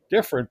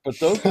different, but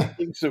those are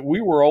things that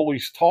we were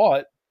always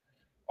taught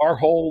our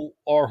whole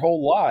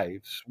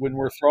lives. When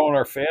we're throwing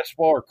our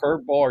fastball, our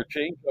curveball, our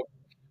changeup,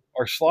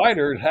 our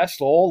slider, it has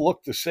to all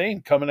look the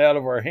same coming out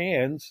of our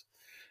hands.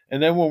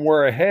 And then when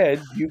we're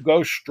ahead, you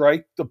go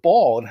strike the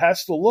ball. It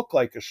has to look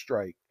like a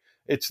strike.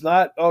 It's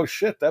not, oh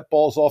shit, that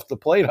ball's off the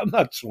plate, I'm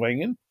not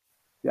swinging.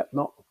 Yeah,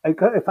 no.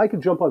 If I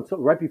could jump on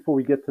right before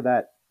we get to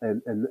that,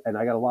 and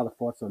I got a lot of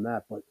thoughts on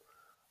that, but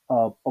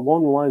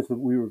along the lines that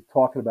we were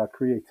talking about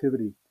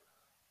creativity.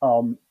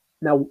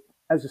 Now,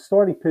 as a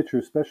starting pitcher,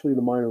 especially in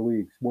the minor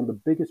leagues, one of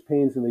the biggest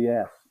pains in the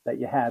ass that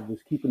you had was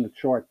keeping the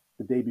chart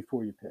the day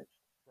before you pitched.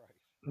 Right.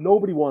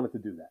 Nobody wanted to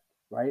do that,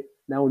 right?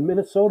 Now, in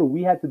Minnesota,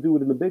 we had to do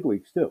it in the big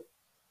leagues too.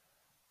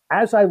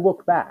 As I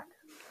look back,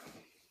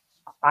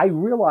 I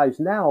realize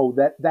now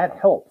that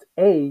helped.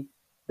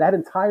 That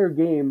entire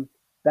game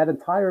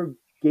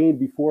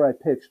before I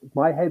pitched,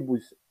 my head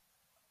was,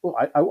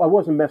 I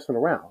wasn't messing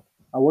around.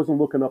 I wasn't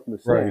looking up in the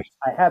stands. Right.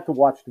 I had to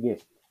watch the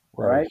game,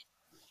 right?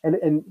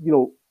 And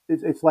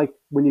it's like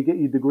when you get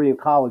your degree in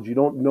college, you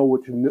don't know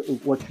what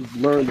you've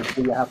learned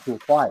until you have to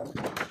apply it.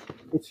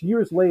 It's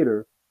years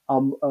later.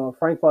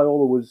 Frank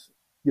Viola was,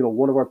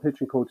 one of our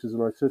pitching coaches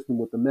in our system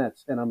with the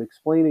Mets, and I'm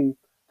explaining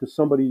to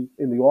somebody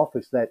in the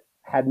office that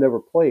had never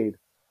played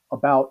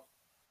about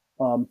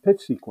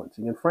pitch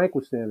sequencing, and Frank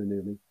was standing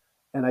near me,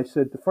 and I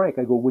said to Frank,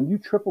 I go, when you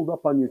tripled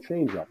up on your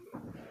changeup,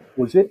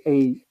 was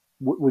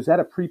that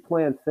a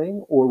pre-planned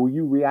thing, or were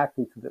you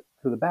reacting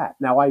to the bat?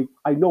 Now I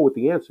know what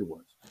the answer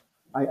was.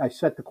 I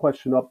set the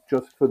question up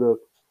just for the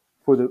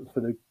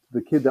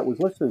kid that was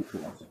listening to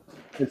us,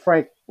 and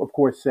Frank, of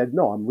course, said,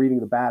 no, I'm reading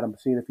the bat, I'm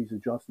seeing if he's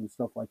adjusting and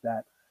stuff like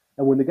that.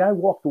 And when the guy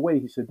walked away,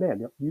 he said, man,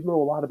 you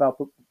know a lot about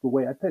the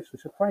way I pitched. I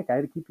said, Frank, I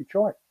had to keep your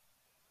chart.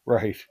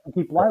 Right. I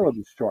keep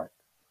Blyleven's chart.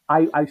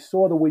 I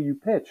saw the way you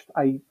pitched.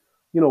 And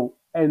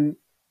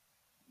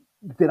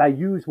did I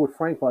use what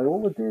Frank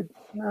Viola did?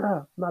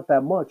 Nah, not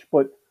that much.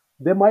 But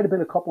there might have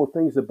been a couple of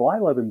things that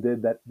Blyleven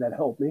did that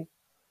helped me.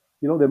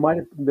 There might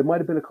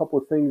have been a couple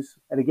of things,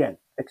 and again,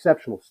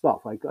 exceptional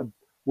stuff. I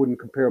wouldn't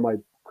compare my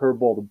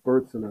curveball to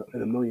Bert's in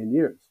a million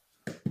years.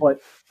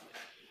 But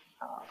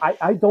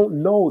I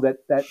don't know that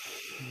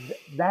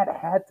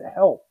had to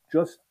help.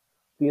 Just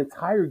the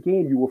entire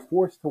game, you were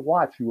forced to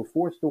watch. You were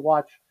forced to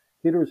watch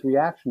hitters'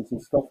 reactions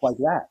and stuff like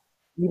that,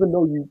 even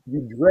though you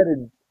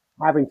dreaded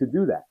having to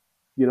do that.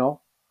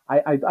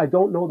 I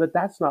don't know that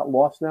that's not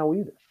lost now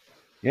either.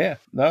 Yeah,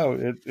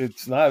 no,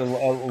 it's not. A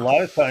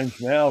lot of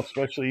times now,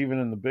 especially even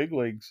in the big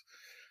leagues,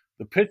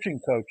 the pitching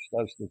coach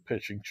does the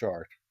pitching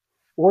chart.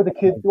 Or the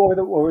kids,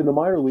 or in the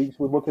minor leagues,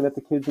 we're looking at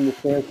the kids in the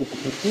stands with the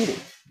computer.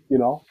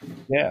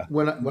 Yeah.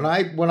 When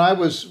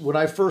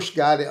I first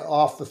got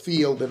off the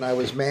field and I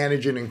was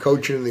managing and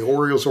coaching in the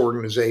Orioles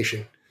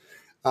organization,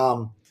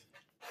 I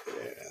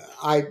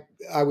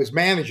was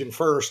managing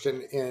first,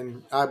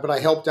 but I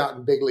helped out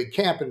in big league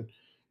camp,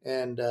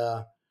 and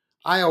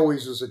I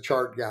always was a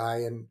chart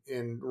guy,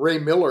 and Ray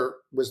Miller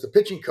was the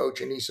pitching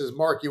coach, and he says,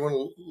 Mark, you want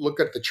to look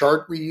at the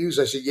chart we use?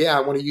 I said, yeah,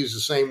 I want to use the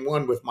same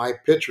one with my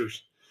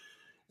pitchers.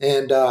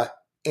 And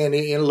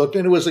he looked,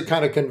 and it was a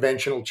kind of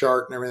conventional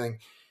chart and everything.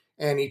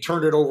 And he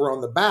turned it over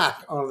on the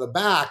back. On the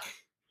back,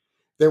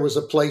 there was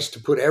a place to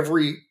put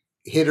every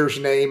hitter's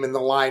name in the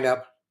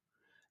lineup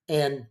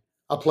and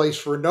a place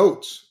for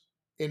notes.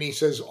 And he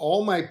says,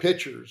 all my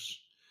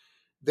pitchers,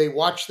 they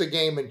watch the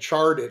game and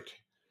chart it,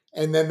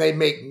 and then they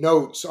make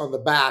notes on the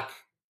back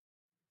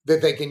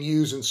that they can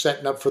use in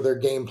setting up for their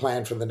game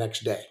plan for the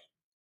next day.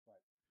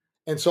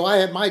 And so I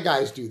had my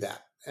guys do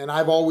that. And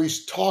I've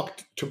always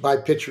talked to my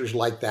pitchers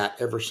like that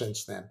ever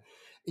since then.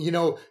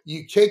 You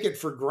take it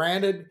for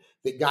granted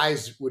that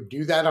guys would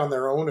do that on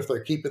their own if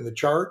they're keeping the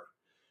chart.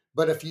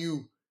 But if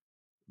you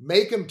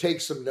make them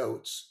take some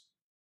notes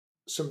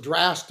some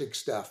drastic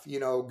stuff.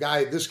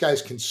 This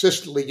guy's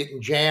consistently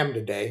getting jammed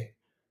today.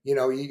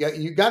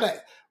 You got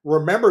to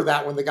remember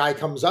that when the guy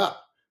comes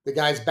up, the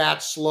guy's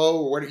bat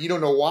slow or whatever. You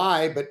don't know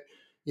why, but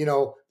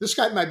this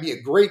guy might be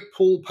a great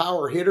pull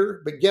power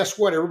hitter, but guess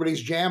what?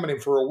 Everybody's jamming him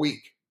for a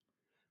week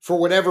for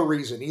whatever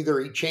reason. Either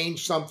he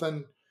changed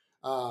something,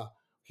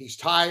 he's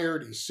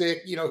tired, he's sick,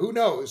 who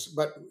knows?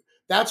 But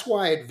that's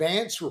why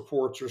advance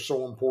reports are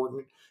so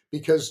important,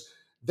 because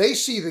they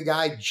see the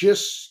guy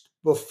just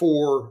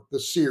before the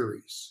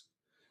series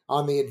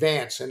on the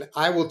advance. And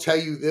I will tell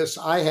you this,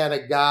 I had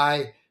a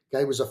guy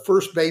was a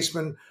first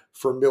baseman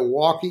for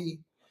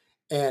Milwaukee,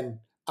 and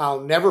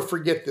I'll never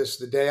forget this,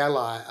 the day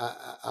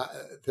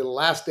to the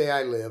last day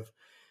I live.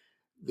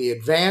 The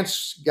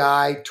advance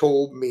guy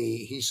told me,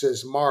 he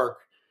says, Mark,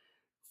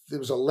 there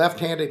was a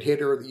left-handed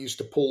hitter that used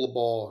to pull the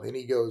ball, and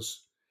he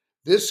goes,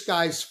 this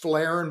guy's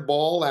flaring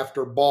ball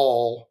after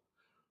ball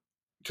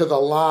to the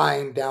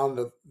line down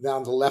the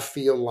left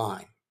field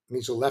line. And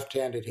he's a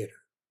left-handed hitter.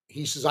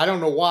 He says, I don't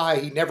know why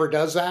he never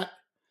does that,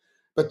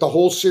 but the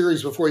whole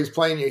series before he's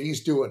playing you,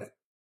 he's doing it.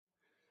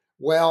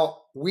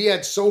 Well, we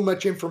had so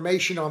much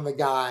information on the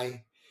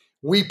guy,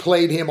 we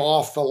played him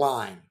off the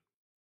line.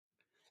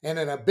 And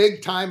in a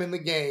big time in the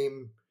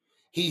game,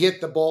 he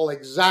hit the ball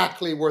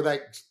exactly where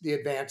the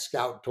advanced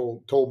scout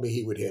told me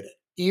he would hit it,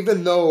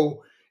 even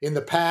though in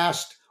the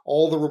past,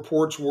 all the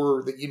reports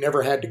were that you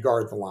never had to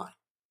guard the line.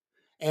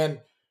 And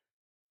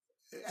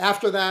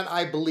after that,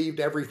 I believed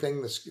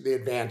everything the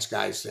advanced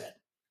guy said,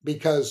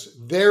 because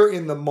they're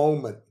in the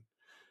moment.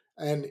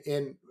 And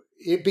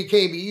it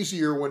became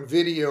easier when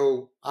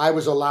I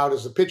was allowed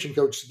as a pitching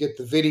coach to get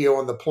the video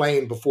on the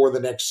plane before the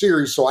next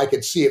series so I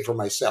could see it for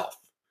myself.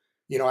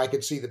 I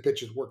could see the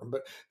pitches working.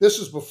 But this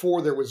is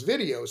before there was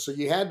video, so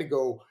you had to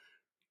go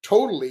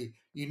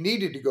you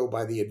needed to go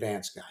by the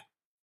advanced guy.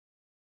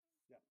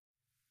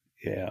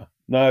 Yeah.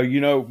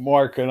 No,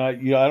 Mark, and I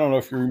don't know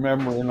if you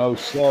remember in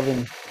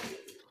 2007,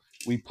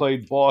 we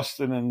played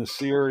Boston in the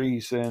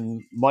series,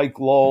 and Mike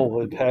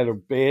Lowell had a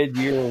bad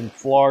year in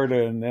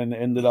Florida and then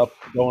ended up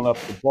going up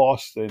to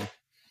Boston.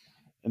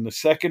 In the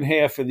second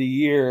half of the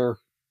year,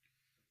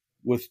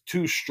 with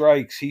 2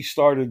 strikes, he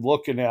started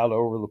looking out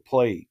over the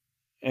plate.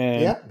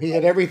 And yeah, he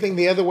had everything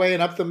the other way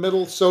and up the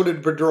middle. So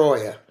did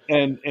Pedroia.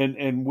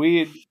 And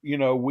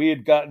we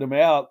had gotten him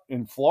out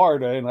in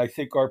Florida, and I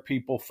think our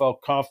people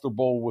felt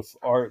comfortable with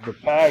the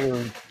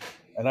pattern,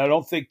 and I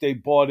don't think they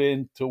bought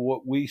into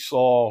what we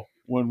saw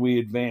when we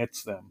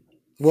advanced them.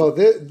 Well,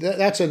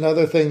 that's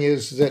another thing,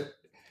 is that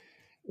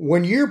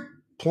when you're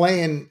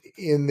playing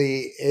in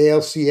the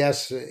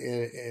ALCS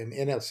and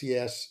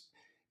NLCS,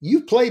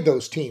 you've played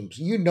those teams.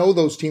 You know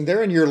those teams.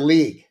 They're in your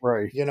league.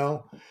 Right.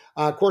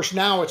 Of course,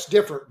 now it's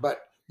different, but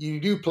you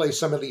do play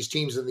some of these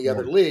teams in the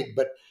other league.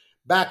 But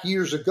back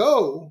years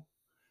ago,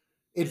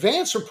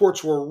 advance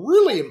reports were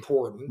really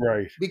important,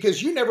 right?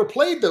 Because you never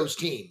played those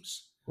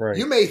teams. Right.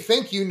 You may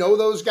think you know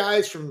those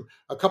guys from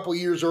a couple of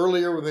years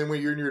earlier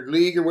when you're in your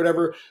league or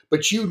whatever,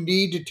 but you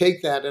need to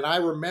take that. And I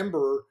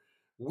remember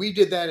we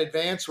did that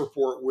advance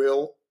report,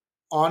 Will,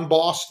 on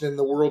Boston in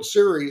the World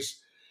Series.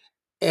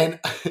 And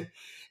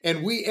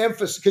we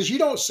emphasize, because you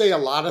don't say a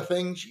lot of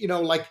things,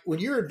 like when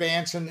you're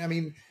advancing, I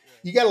mean,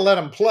 you got to let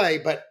them play,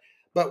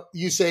 but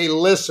you say,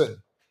 listen,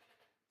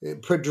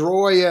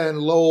 Pedroia and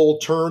Lowell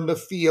turned the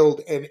field,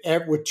 and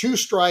with 2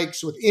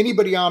 strikes, with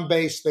anybody on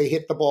base, they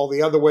hit the ball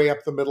the other way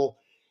up the middle.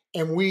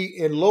 And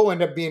Lowell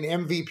ended up being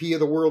MVP of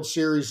the World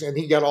Series, and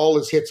he got all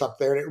his hits up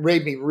there. And it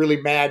made me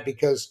really mad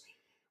because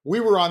we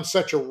were on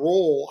such a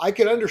roll. I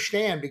could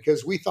understand,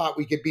 because we thought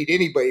we could beat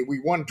anybody. We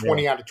won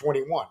 20 out of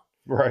 21.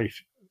 Right.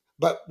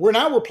 But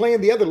we're playing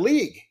the other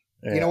league.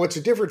 Yeah. It's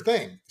a different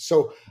thing.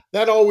 So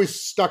that always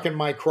stuck in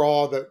my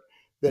craw that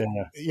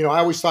I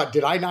always thought,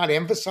 did I not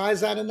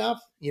emphasize that enough?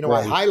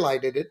 Right. I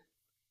highlighted it.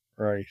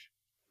 Right.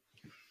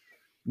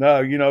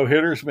 No,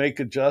 hitters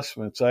make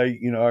adjustments. I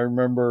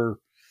remember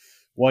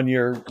one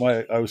year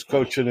I was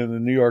coaching in the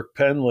New York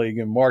Penn League,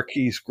 and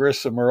Marquise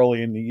Grissom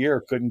early in the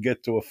year couldn't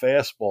get to a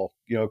fastball,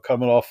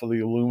 coming off of the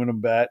aluminum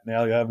bat,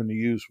 now having to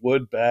use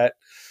wood bat.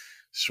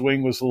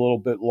 Swing was a little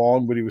bit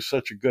long, but he was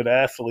such a good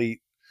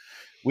athlete.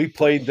 We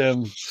played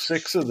them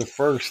 6 of the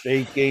first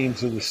 8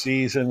 games of the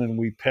season, and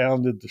we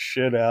pounded the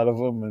shit out of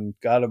them and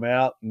got him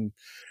out. And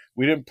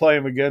we didn't play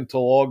him again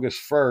till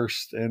August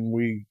 1st.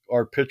 And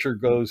our pitcher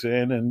goes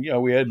in, and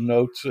we had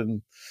notes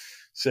and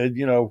said,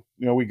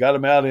 we got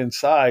him out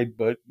inside,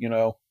 but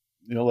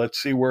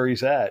let's see where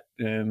he's at.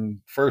 And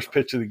first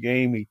pitch of the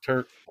game, he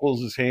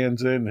pulls his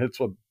hands in, hits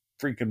a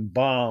freaking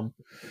bomb.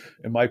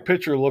 And my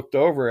pitcher looked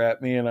over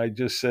at me, and I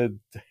just said,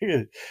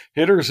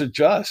 hitters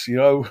adjust,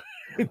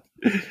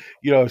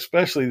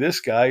 especially this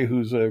guy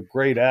who's a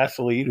great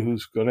athlete,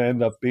 who's going to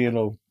end up being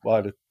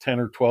a 10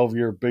 or 12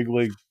 year big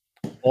league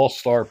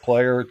all-star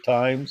player at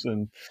times,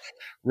 and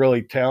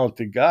really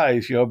talented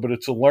guys, but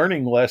it's a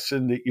learning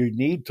lesson that you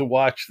need to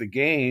watch the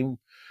game,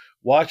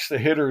 watch the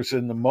hitters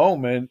in the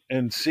moment,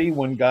 and see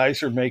when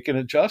guys are making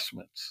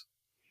adjustments.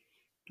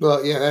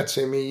 Well, yeah,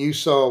 you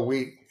saw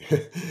when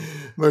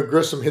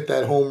Grissom hit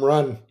that home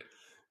run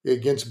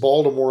against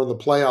Baltimore in the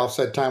playoffs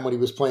that time when he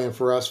was playing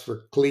for us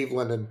for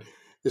Cleveland, and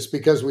it's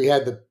because we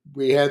had the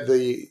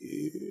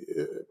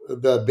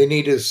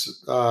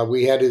Benitez,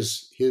 we had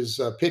his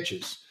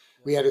pitches.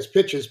 We had his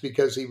pitches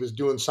because he was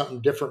doing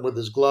something different with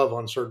his glove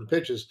on certain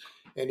pitches,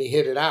 and he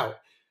hit it out.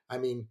 I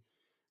mean,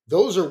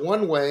 those are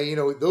one way,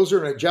 those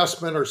are an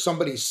adjustment, or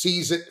somebody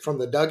sees it from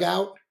the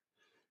dugout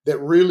that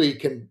really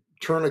can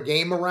turn a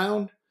game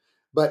around.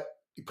 But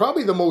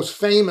probably the most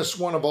famous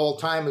one of all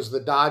time is the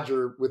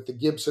Dodger with the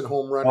Gibson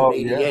home run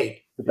in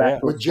 '88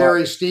 with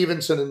Jerry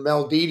Stevenson and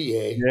Mel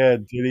Didier. Yeah,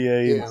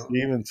 Didier and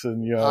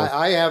Stevenson.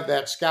 I have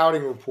that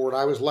scouting report.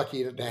 I was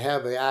lucky to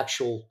have the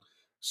actual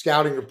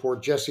scouting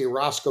report. Jesse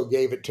Orozco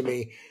gave it to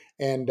me,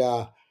 and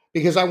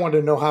because I wanted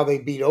to know how they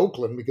beat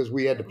Oakland, because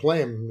we had to play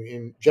them.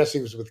 And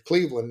Jesse was with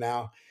Cleveland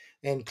now,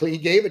 and he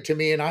gave it to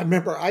me. And I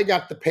remember I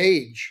got the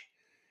page,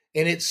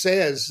 and it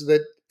says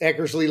that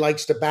Eckersley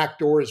likes to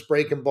backdoor his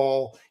breaking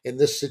ball in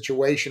this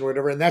situation or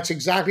whatever. And that's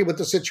exactly what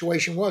the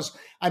situation was.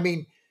 I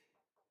mean,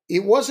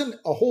 it wasn't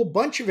a whole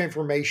bunch of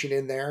information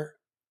in there,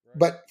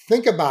 but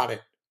think about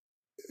it.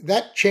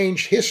 That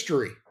changed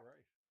history,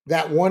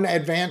 that one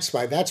advance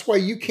by. That's why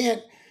you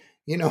can't,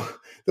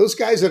 those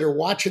guys that are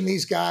watching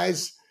these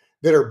guys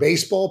that are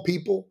baseball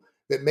people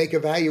that make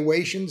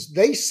evaluations,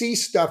 they see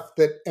stuff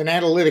that an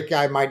analytic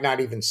guy might not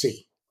even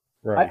see.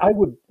 Right. I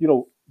would,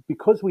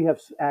 because we have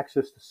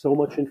access to so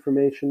much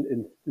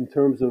information in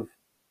terms of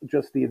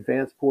just the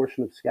advanced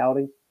portion of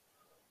scouting,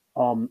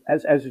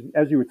 as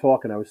you were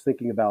talking, I was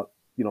thinking about,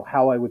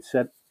 how I would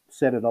set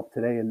it up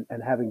today,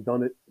 and having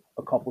done it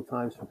a couple of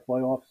times for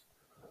playoffs.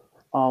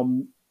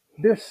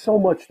 There's so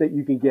much that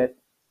you can get,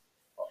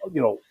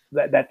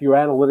 that your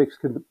analytics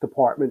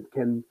department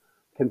can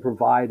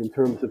provide in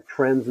terms of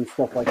trends and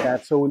stuff like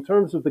that. So in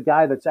terms of the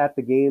guy that's at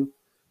the game,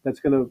 that's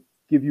going to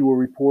give you a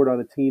report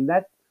on a team,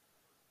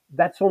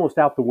 that's almost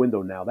out the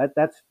window now.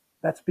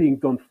 That's being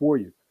done for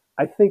you.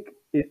 I think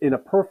in a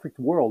perfect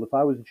world, if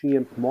I was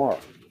GM tomorrow,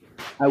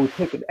 I would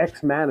pick an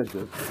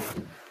ex-manager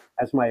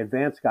as my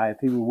advanced guy if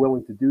he were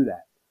willing to do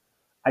that.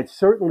 I'd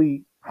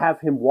certainly have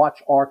him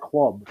watch our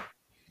club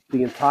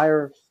the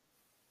entire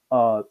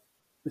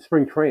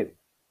spring training,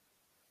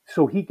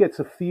 so he gets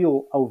a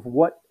feel of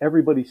what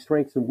everybody's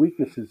strengths and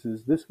weaknesses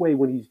is. This way,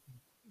 when he's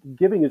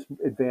giving his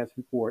advanced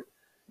report,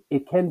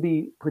 it can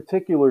be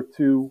particular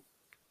to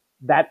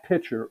that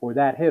pitcher or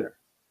that hitter,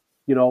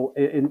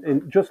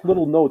 and just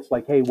little notes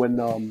like, hey, when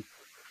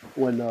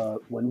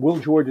Will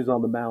George is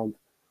on the mound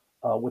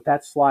with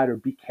that slider,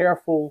 be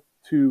careful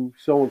to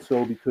so and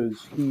so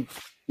because he,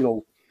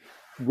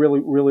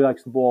 really really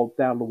likes the ball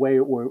down the way,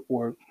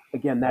 or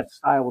again that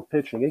style of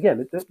pitching.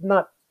 Again, it's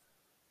not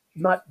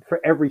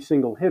for every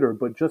single hitter,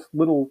 but just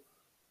little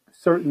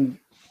certain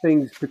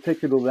things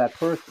particular to that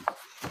person.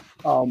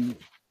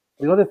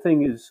 The other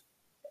thing is,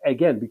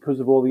 again, because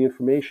of all the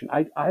information,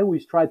 I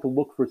always tried to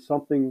look for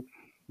something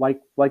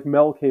like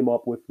Mel came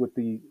up with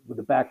the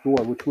back door,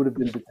 which would have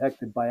been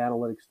detected by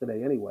analytics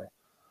today anyway.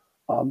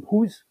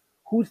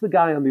 Who's the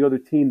guy on the other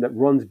team that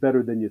runs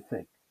better than you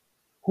think?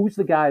 Who's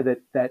the guy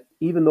that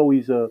even though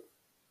he's a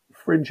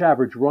fringe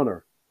average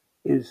runner,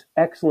 is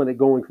excellent at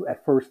going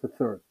at first to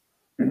third?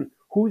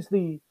 Who's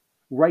the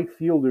right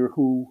fielder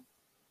who,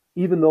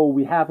 even though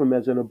we have him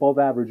as an above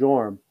average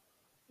arm,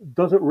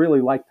 doesn't really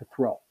like to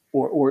throw?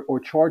 Or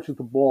charges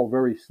the ball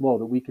very slow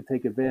that we could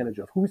take advantage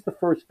of? Who's the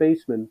first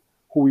baseman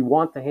who we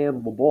want to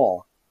handle the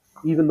ball,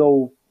 even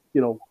though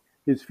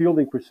his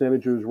fielding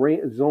percentage or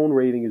his zone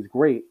rating is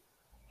great?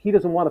 He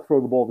doesn't want to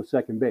throw the ball to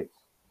second base.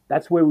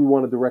 That's where we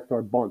want to direct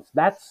our bunts.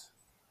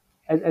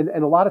 And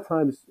a lot of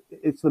times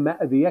it's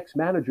the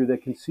ex-manager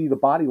that can see the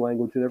body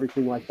language and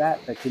everything like that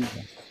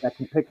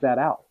can pick that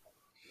out.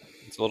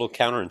 It's a little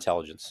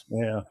counterintelligence.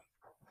 Yeah.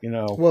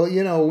 Well,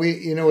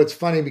 it's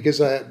funny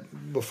because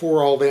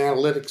before all the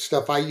analytics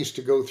stuff, I used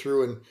to go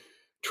through and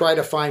try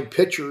to find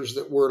pitchers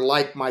that were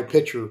like my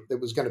pitcher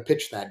that was going to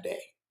pitch that day,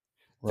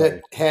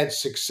 that had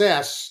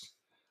success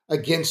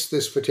against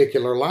this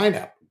particular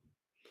lineup.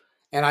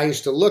 And I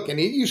used to look, and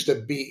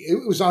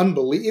it was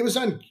unbelievable. It was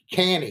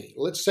uncanny.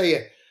 Let's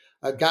say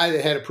a guy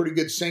that had a pretty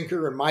good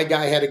sinker and my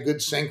guy had a good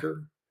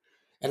sinker.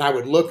 And I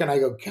would look and I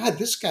go, God,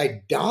 this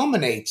guy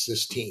dominates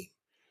this team.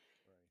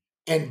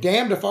 And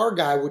damned if our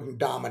guy wouldn't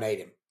dominate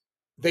him.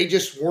 They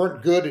just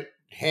weren't good at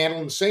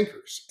handling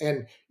sinkers.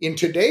 And in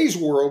today's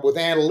world with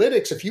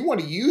analytics, if you want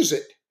to use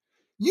it,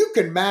 you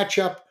can match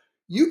up.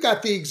 You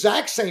got the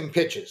exact same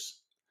pitches.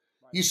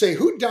 You say,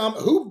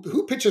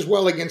 who pitches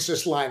well against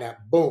this lineup?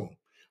 Boom.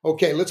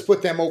 Okay, let's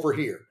put them over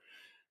here.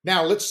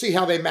 Now let's see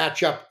how they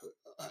match up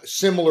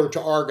similar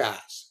to our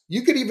guys.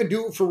 You could even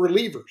do it for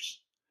relievers.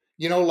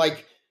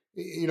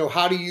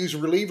 How to use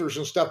relievers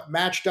and stuff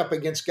matched up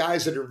against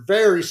guys that are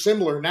very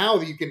similar. Now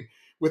that you can,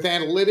 with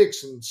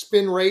analytics and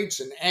spin rates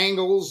and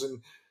angles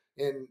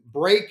and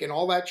break and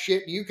all that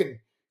shit, you can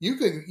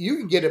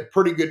get a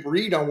pretty good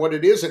read on what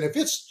it is. And if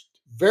it's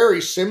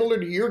very similar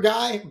to your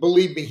guy,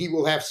 believe me, he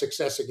will have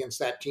success against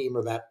that team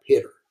or that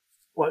hitter.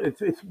 Well,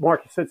 it's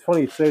Mark. It's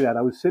funny you say that.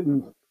 I was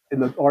sitting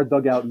in our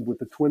dugout with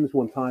the Twins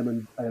one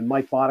time, and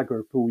Mike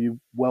Boddicker, who you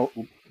know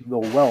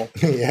well,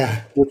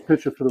 Yeah. was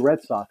pitcher for the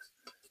Red Sox.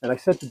 And I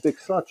said to Dick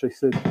Such, I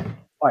said,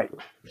 "All right,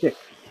 Dick,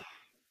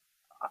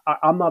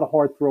 I'm not a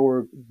hard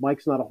thrower.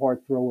 Mike's not a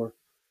hard thrower.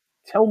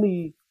 Tell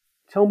me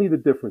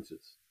the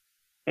differences."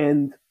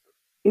 And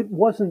it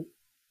wasn't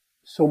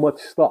so much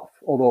stuff,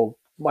 although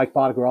Mike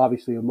Boddicker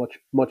obviously a much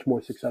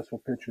more successful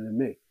pitcher than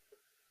me.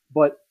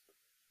 But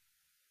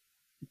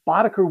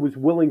Boddicker was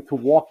willing to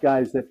walk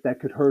guys that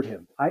could hurt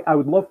him. I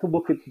would love to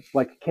look at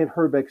like Kent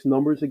Herbeck's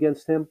numbers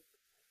against him.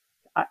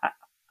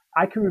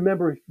 I can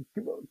remember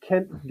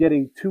Kent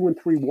getting 2 and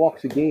 3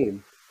 walks a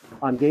game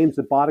on games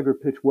that Boddicker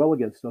pitched well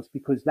against us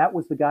because that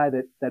was the guy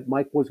that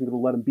Mike wasn't going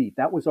to let him beat.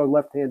 That was our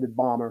left-handed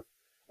bomber,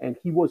 and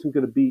he wasn't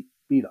going to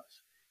beat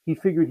us. He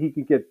figured he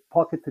could get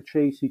Puckett to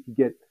chase, he could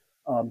get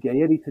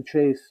Gaetti to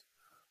chase,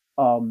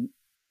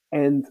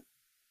 and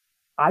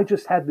I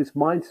just had this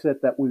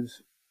mindset that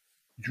was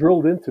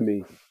drilled into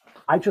me.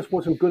 I just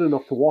wasn't good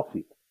enough to walk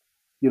people,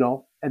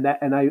 and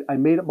I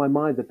made up my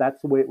mind that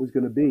that's the way it was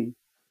going to be.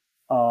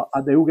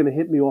 They were going to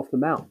hit me off the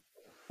mound,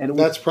 and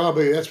that's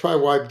probably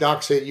why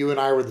Doc said you and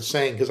I were the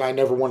same because I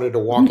never wanted to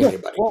walk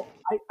anybody. Well,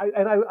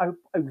 I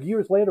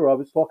years later I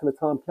was talking to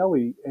Tom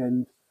Kelly,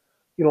 and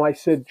I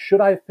said,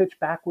 should I have pitched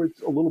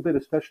backwards a little bit,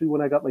 especially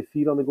when I got my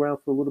feet on the ground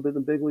for a little bit in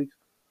the big leagues?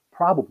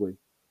 Probably,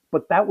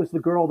 but that was the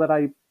girl that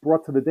I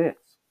brought to the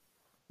dance.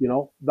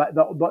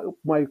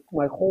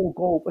 My whole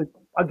goal.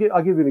 I'll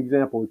give you an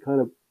example. It kind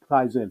of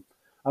ties in.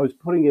 I was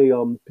putting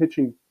a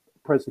pitching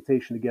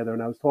presentation together,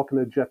 and I was talking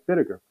to Jeff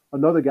Bittiger,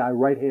 another guy,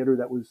 right-hander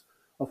that was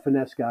a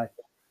finesse guy,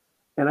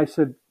 and I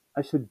said,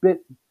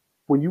 Bit,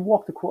 when you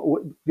walked across,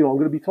 I'm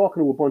going to be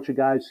talking to a bunch of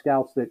guys,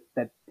 scouts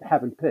that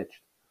haven't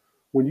pitched.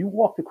 When you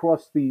walked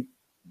across the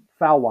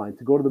foul line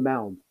to go to the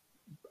mound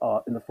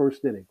in the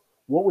first inning,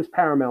 what was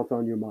paramount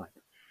on your mind?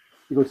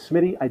 He goes,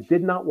 Smitty, I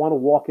did not want to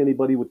walk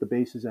anybody with the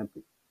bases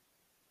empty.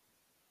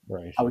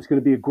 Right. I was going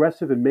to be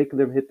aggressive and make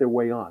them hit their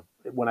way on.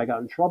 When I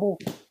got in trouble,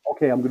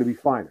 okay, I'm going to be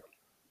finer.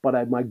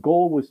 But my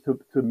goal was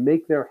to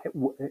make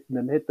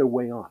them hit their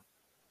way on.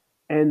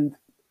 And,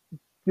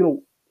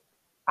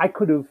 I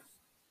could have,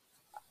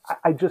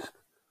 I just,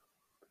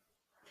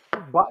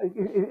 but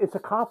it's a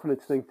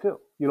confidence thing too.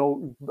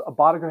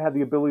 Boddicker had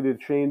the ability to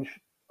change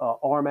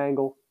arm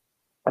angle.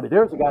 I mean,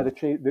 there's a guy that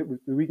changed.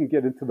 We can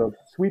get into the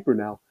sweeper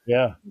now.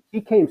 Yeah,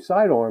 he came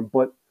sidearm,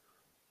 but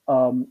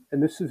and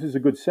this is a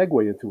good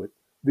segue into it.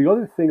 The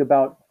other thing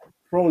about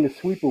throwing a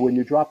sweeper when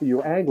you're dropping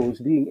your angle is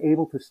being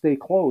able to stay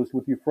closed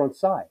with your front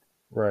side.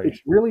 right.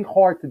 It's really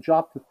hard to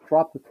drop the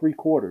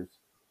 3/4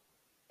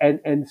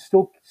 and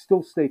still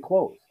stay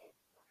closed.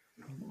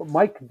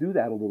 Mike can do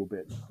that a little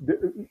bit.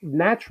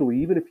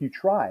 Naturally, even if you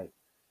try,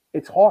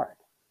 it's hard.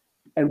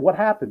 And what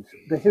happens?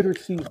 The hitter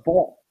sees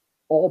ball,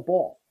 all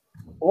ball.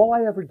 All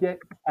I ever get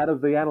out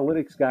of the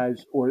analytics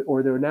guys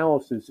or their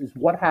analysis is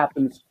what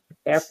happens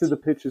after the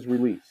pitch is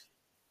released.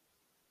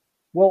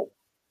 Well,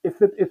 if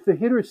the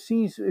hitter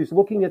is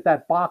looking at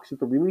that box at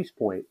the release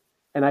point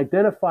and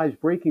identifies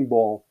breaking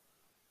ball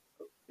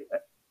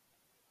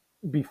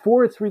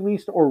before it's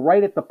released or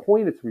right at the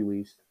point it's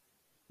released,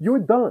 you're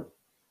done.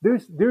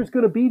 There's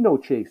going to be no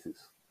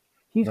chases.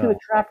 He's going to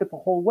track it the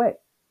whole way.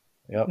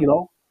 Yep.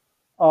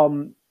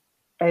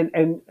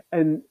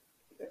 And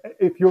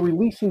if you're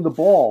releasing the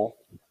ball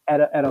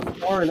at a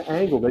foreign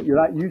angle that you're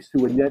not used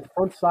to, and that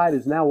front side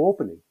is now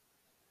opening,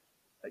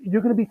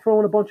 you're going to be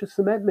throwing a bunch of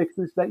cement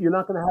mixers that you're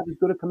not going to have as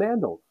good a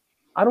command over.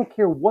 I don't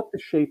care what the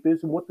shape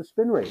is and what the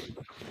spin rate is.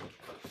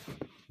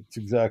 That's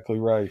exactly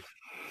right.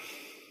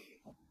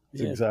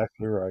 That's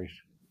exactly right.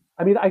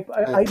 I mean, I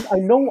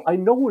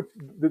know what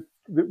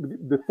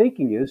the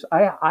thinking is.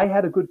 I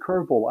had a good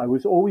curveball. I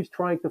was always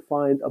trying to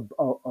find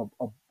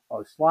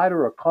a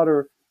slider, a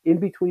cutter in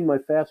between my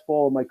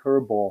fastball and my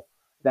curveball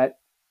that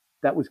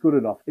was good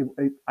enough.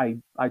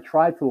 I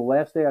tried to the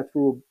last day I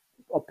threw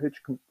a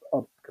pitch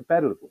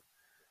competitively.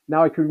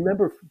 Now I can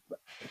remember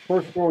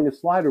first throwing a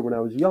slider when I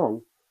was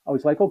young. I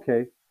was like,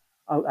 okay,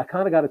 I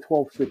kind of got a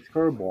 12-6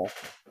 curveball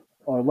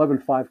or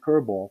 11-5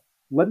 curveball.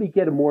 Let me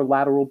get a more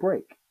lateral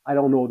break. I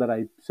don't know that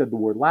I said the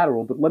word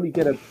lateral, but let me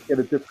get a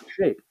different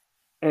shape.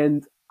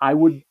 And I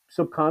would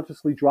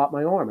subconsciously drop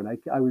my arm, and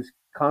I was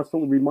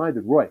constantly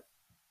reminded, Roy,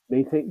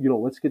 maintain.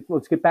 Let's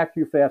get back to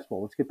your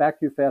fastball. Let's get back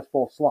to your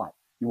fastball slot.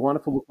 You want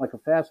it to look like a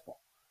fastball.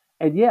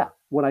 And yeah,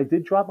 when I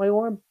did drop my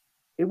arm,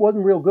 it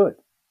wasn't real good.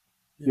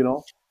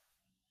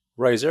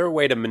 Right. Is there a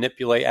way to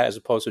manipulate as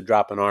opposed to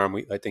drop an arm?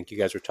 I think you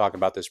guys were talking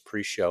about this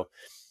pre-show.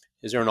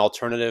 Is there an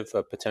alternative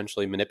of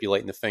potentially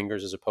manipulating the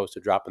fingers as opposed to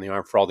dropping the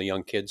arm for all the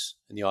young kids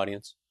in the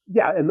audience?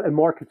 Yeah, and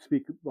Mark could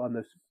speak on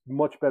this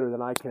much better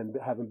than I can,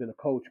 having been a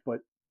coach.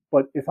 But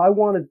if I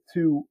wanted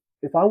to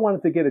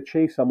get a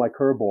chase on my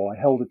curveball, I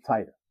held it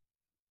tighter.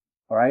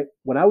 All right.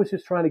 When I was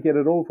just trying to get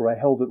it over, I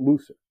held it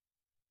looser.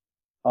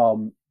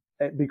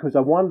 Because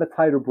I wanted a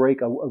tighter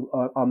break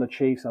on the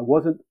chase. I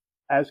wasn't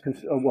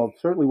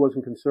certainly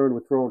wasn't concerned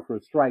with throwing for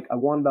a strike. I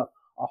wanted a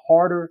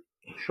harder,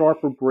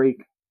 sharper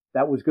break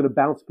that was going to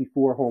bounce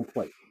before home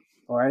plate.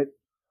 All right.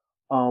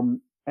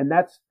 And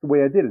that's the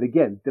way I did it.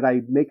 Again, did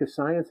I make a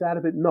science out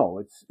of it? No,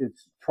 it's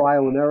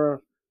trial and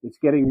error. It's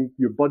getting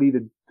your buddy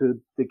to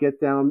get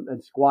down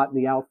and squat in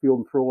the outfield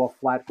and throw off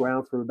flat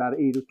ground for about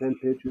 8 or 10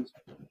 pitches,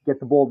 get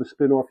the ball to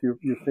spin off your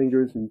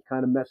fingers and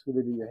kind of mess with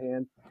it in your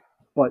hand.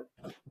 But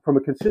from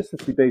a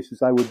consistency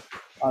basis, I would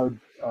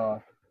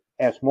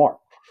ask Mark.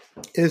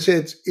 It's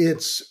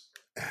it's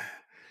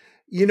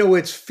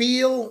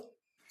feel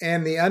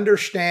and the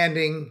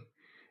understanding,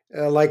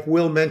 like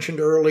Will mentioned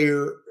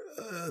earlier,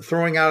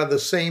 throwing out of the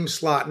same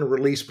slot and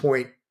release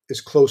point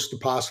as close to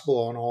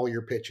possible on all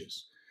your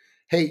pitches.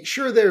 Hey,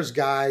 sure, there's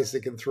guys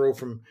that can throw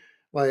from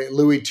like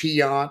Louis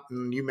Tiant,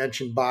 and you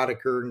mentioned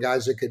Boddicker, and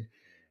guys that could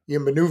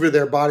maneuver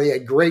their body,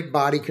 had great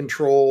body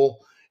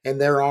control, and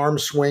their arm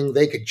swing.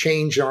 They could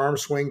change their arm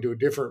swing to a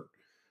different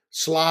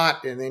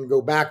slot and then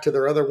go back to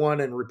their other one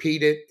and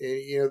repeat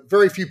it.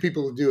 Very few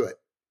people do it,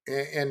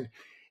 and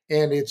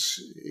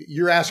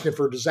you're asking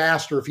for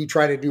disaster if you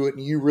try to do it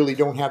and you really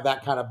don't have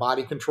that kind of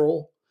body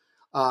control.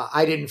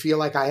 I didn't feel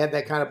like I had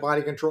that kind of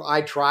body control.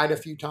 I tried a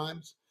few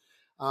times,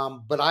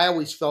 but I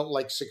always felt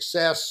like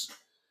success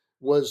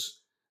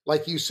was,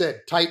 like you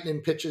said,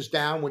 tightening pitches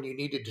down when you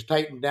needed to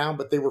tighten down,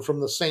 but they were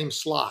from the same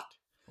slot.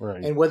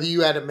 Right. And whether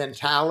you had a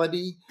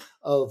mentality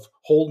of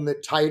holding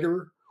it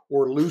tighter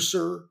or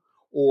looser,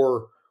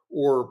 or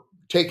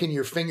taking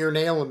your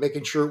fingernail and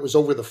making sure it was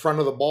over the front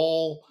of the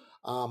ball,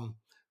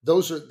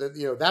 those are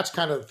that's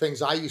kind of the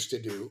things I used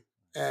to do.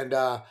 And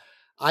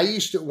I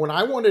used to, when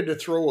I wanted to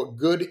throw a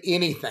good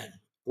anything,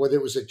 whether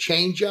it was a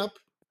changeup,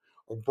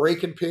 a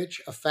breaking pitch,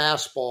 a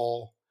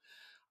fastball,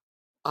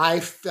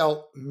 I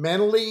felt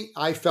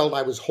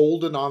I was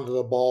holding onto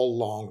the ball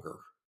longer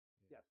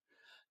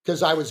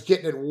because I was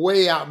getting it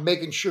way out,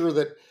 making sure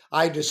that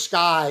I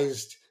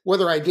disguised,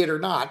 whether I did or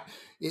not.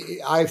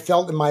 I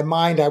felt in my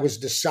mind I was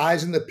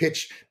disguising the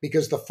pitch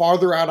because the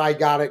farther out I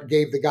got it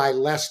gave the guy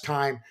less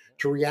time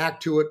to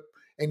react to it.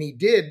 And he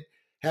did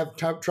have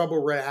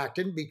trouble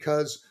reacting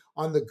because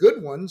on the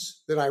good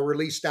ones that I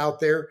released out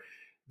there,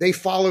 they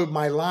followed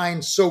my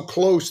line so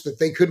close that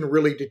they couldn't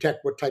really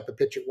detect what type of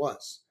pitch it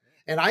was.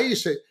 And I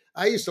used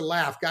to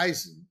laugh.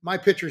 Guys, my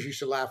pitchers used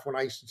to laugh when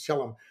I used to tell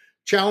them,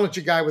 challenge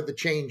a guy with the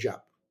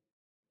changeup.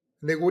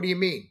 And they, what do you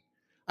mean?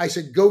 I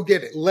said, go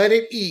get it. Let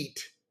it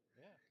eat.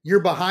 You're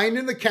behind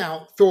in the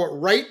count. Throw it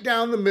right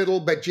down the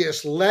middle, but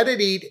just let it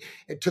eat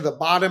to the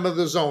bottom of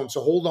the zone. So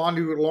hold on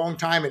to it a long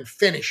time and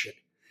finish it.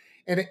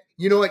 And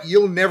you know what?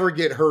 You'll never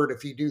get hurt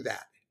if you do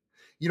that.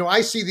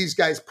 I see these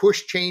guys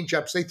push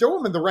changeups. They throw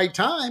them in the right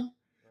time,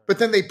 but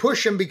then they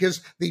push them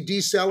because they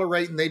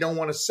decelerate and they don't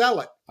want to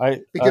sell it.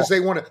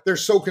 They're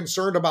so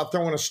concerned about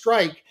throwing a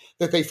strike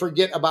that they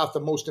forget about the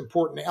most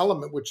important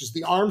element, which is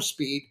the arm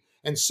speed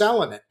and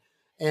selling it.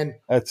 And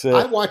that's it.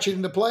 I watch it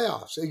in the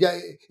playoffs.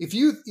 If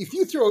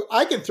you throw,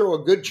 I can throw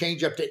a good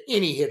changeup to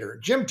any hitter.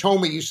 Jim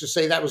Thome used to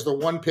say that was the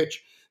one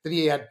pitch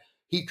that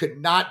he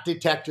could not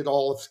detect at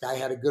all if the guy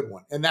had a good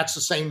one. And that's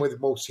the same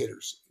with most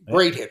hitters,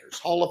 great hitters,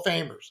 Hall of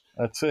Famers.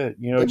 That's it.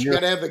 But you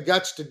got to have the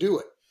guts to do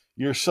it.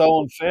 You're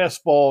selling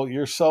fastball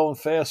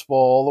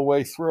all the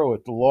way through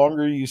it. The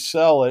longer you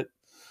sell it,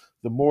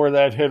 the more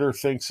that hitter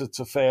thinks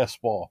it's a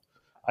fastball.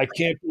 I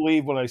can't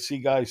believe when I see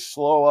guys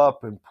slow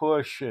up and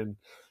push and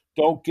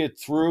don't get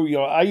through.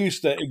 I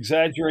used to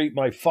exaggerate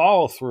my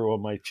follow through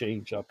on my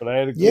changeup, and I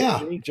had a good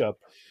changeup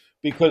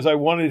because I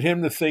wanted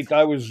him to think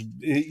I was.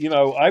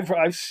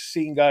 I've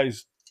seen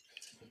guys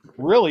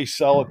really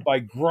sell it by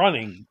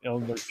grunting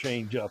on their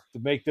changeup to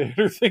make the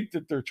hitter think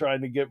that they're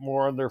trying to get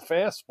more on their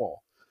fastball.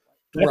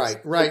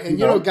 Right.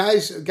 And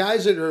guys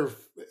that are,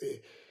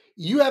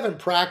 you haven't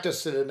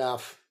practiced it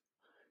enough.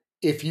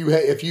 If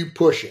you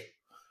push it.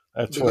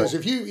 That's because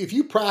right. if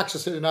you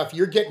practice it enough,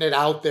 you're getting it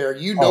out there.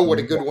 You know what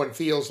a good one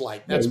feels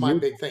like. That's my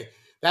big thing.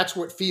 That's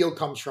what feel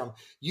comes from.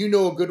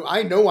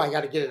 I know I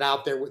got to get it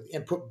out there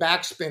and put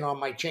backspin on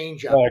my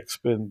changeup.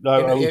 Backspin.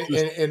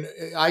 And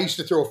I used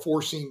to throw a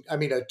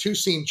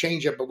 2-seam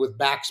changeup, but with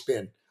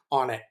backspin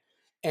on it.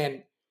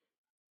 And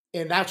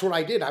that's what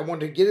I did. I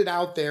wanted to get it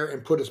out there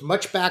and put as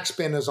much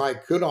backspin as I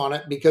could on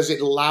it because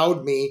it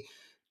allowed me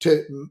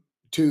to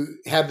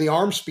have the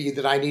arm speed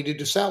that I needed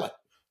to sell it.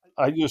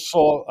 I just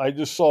saw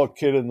a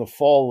kid in the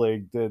fall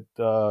league that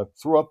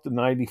threw up to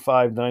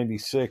 95,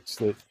 96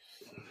 that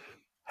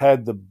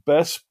had the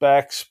best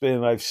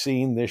backspin I've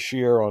seen this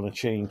year on a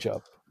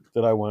changeup.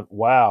 That I went,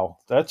 wow,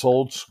 that's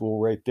old school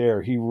right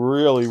there. He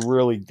really,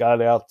 really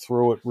got out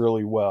through it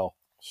really well.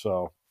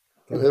 So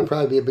he'll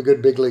probably be a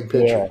good big league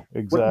pitcher. Yeah,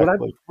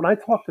 exactly. When I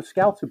talk to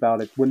scouts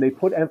about it, when they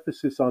put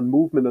emphasis on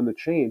movement on the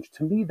change,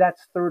 to me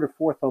that's third or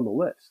fourth on the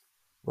list.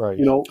 Right.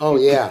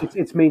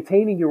 It's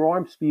maintaining your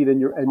arm speed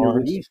and your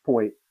release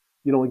point,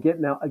 and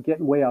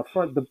getting way out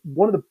front.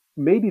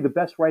 Maybe the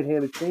best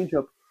right-handed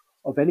changeup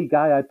of any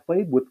guy I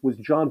played with was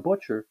John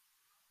Butcher,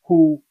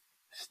 who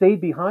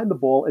stayed behind the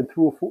ball and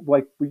threw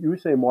like you were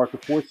saying, Mark, a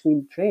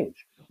 4-seam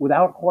change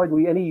without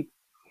hardly any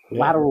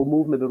lateral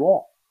movement at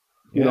all.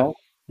 You know,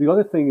 the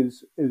other thing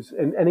is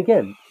and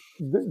again,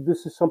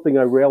 this is something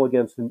I rail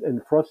against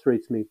and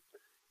frustrates me,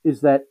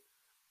 is that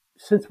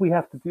since we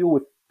have to deal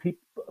with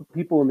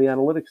people in the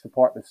analytics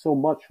department so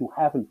much who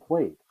haven't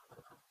played.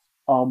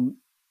 You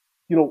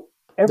know,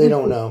 They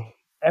don't know.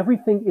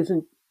 Everything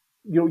isn't,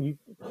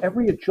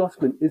 every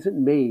adjustment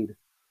isn't made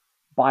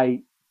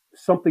by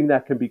something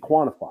that can be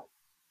quantified.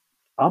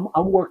 I'm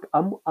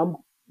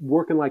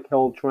working like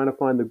hell trying to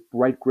find the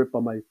right grip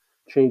on my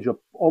changeup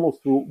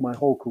almost through my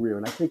whole career,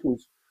 and I think it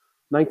was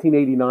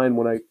 1989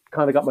 when I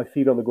kind of got my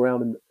feet on the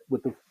ground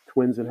with the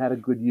Twins and had a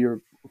good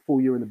year, a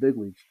full year in the big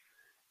leagues.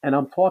 And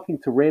I'm talking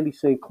to Randy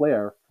St.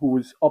 Clair, who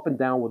was up and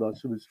down with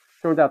us, who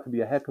turned out to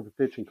be a heck of a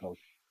pitching coach.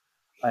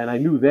 And I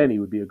knew then he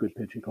would be a good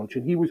pitching coach.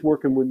 And he was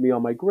working with me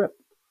on my grip.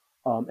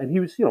 And he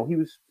was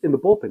in the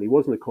bullpen. He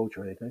wasn't a coach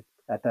or anything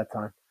at that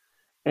time.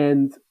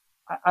 And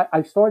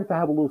I started to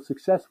have a little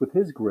success with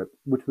his grip,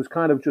 which was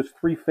kind of just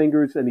three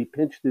fingers, and he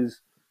pinched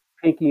his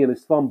pinky and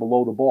his thumb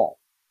below the ball.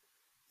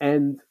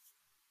 And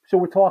so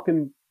we're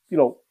talking,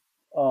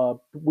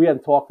 we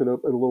hadn't talked in a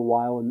little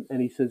while,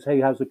 and he says,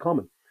 "Hey, how's it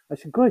coming?" I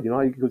said, "Good." He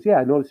goes, "Yeah,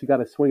 I noticed you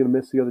got a swing and a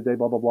miss the other day,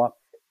 blah, blah, blah."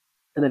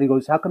 And then he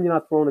goes, "How come you're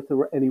not throwing it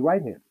to any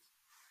right-handers?"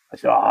 I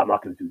said, "Oh, I'm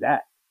not going to do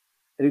that."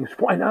 And he goes,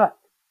 "Why not?"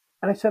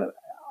 And I said,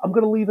 "I'm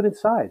going to leave it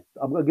inside.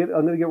 I'm going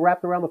to get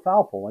wrapped around the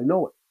foul pole. I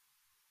know it."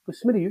 But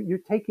Smitty, you're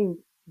taking.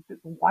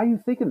 Why are you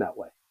thinking that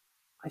way?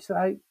 I said,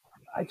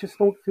 I just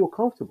don't feel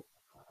comfortable.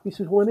 He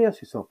says, "Well, let me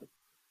ask you something."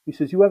 He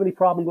says, "You have any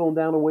problem going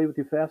down away with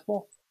your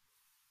fastball?"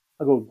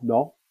 I go,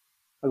 "No."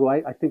 I go,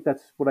 I think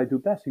that's what I do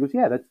best. He goes,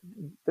 "Yeah,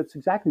 that's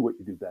exactly what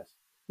you do best."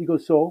 He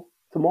goes, "So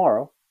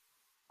tomorrow,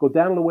 go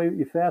down and away with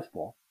your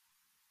fastball,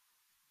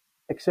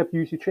 except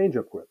use your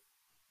changeup grip."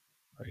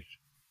 Right.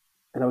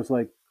 And I was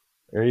like,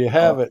 there you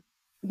have it.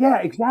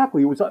 Yeah,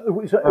 exactly. It was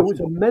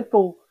a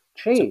mental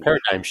change. It's a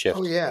paradigm shift.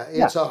 Oh yeah,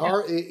 it's a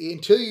hard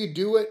until you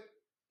do it.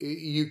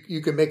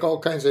 You can make all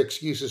kinds of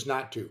excuses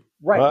not to.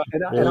 Right,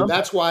 and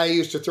that's why I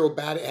used to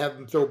have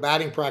them throw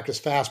batting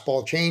practice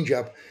fastball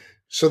changeup,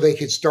 so they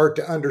could start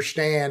to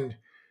understand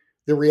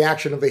the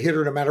reaction of a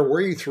hitter no matter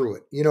where you threw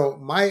it.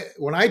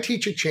 When I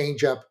teach a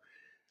changeup,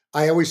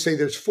 I always say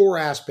there's four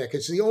aspects.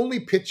 It's the only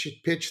pitch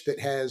that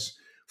has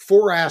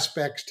four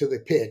aspects to the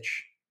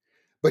pitch,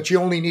 but you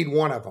only need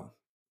one of them.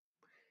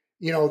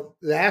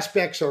 The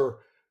aspects are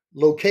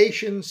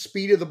location,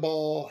 speed of the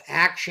ball,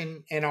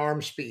 action, and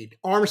arm speed.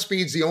 Arm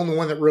speed's the only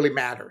one that really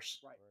matters.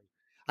 Right.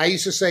 I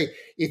used to say,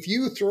 if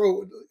you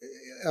throw,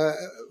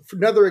 for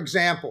another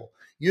example,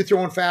 you're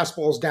throwing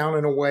fastballs down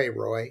and away,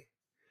 Roy.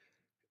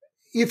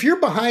 If you're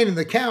behind in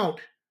the count,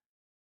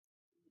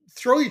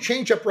 throw your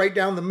changeup right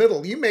down the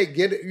middle. You may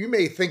get it. You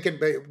may think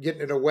about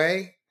getting it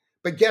away,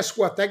 but guess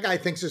what? That guy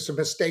thinks it's a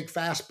mistake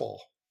fastball,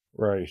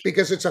 right?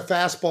 Because it's a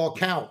fastball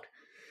count.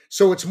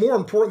 So it's more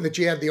important that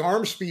you have the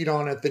arm speed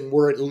on it than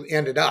where it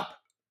ended up,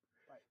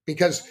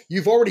 because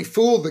you've already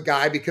fooled the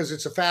guy because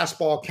it's a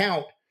fastball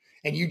count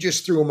and you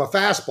just threw him a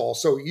fastball.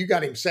 So you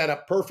got him set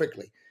up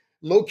perfectly.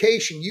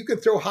 Location, you can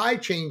throw high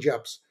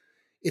changeups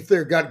if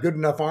they've got good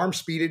enough arm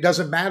speed. It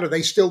doesn't matter.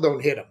 They still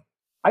don't hit him.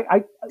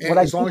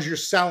 As long as you're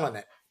selling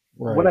it.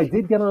 Right. When I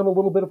did get on a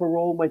little bit of a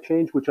roll with my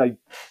change, which I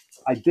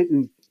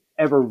didn't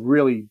ever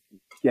really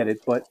get it,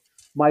 but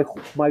my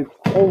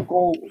whole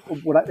goal,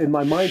 in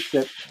my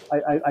mindset,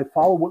 I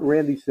followed what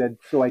Randy said,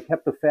 so I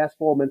kept the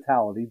fastball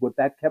mentality, but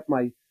that kept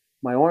my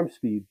arm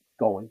speed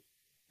going.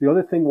 The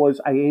other thing was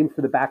I aimed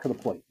for the back of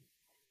the plate.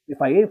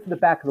 If I aimed for the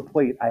back of the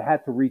plate, I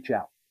had to reach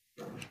out.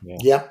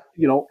 Yeah.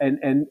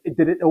 And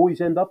did it always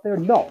end up there?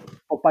 No.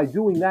 But by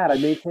doing that, I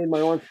maintained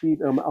my arm speed,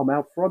 and I'm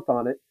out front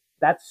on it.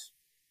 That's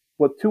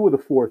what two of the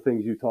four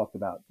things you talked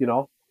about,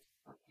 Yeah.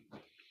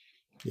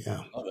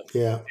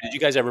 Yeah. Did you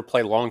guys ever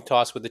play long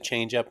toss with the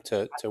changeup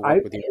to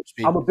work with the arm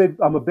speed?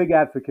 I'm a big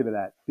advocate of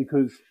that,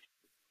 because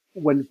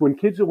when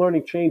kids are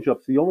learning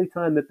changeups, the only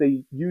time that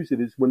they use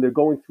it is when they're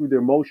going through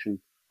their motion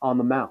on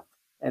the mound,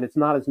 and it's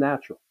not as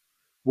natural.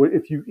 Where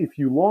if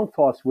you long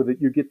toss with it,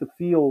 you get the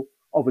feel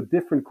of a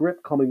different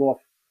grip coming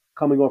off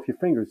your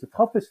fingers. The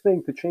toughest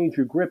thing to change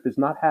your grip is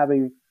not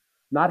having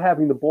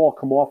the ball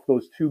come off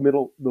those two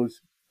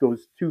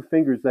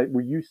fingers that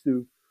we're used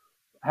to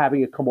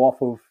having it come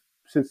off of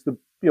since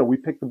we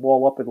picked the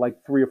ball up at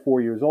like 3 or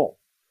 4 years old.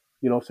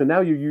 So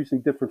now you're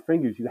using different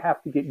fingers. You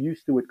have to get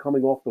used to it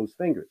coming off those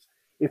fingers.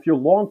 If you're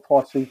long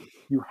tossing,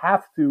 you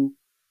have to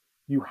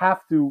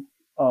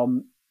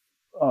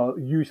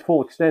use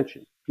full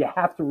extension. You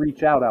have to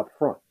reach out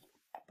front.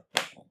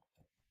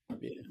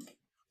 Yeah.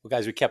 Well,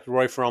 guys, we kept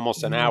Roy for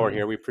almost an hour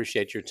here. We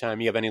appreciate your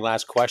time. You have any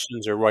last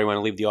questions, or Roy, want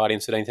to leave the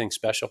audience with anything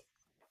special?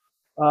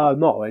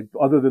 No,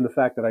 other than the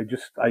fact that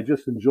I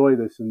just enjoy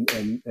this, and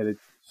it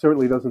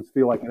certainly doesn't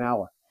feel like an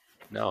hour.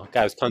 No,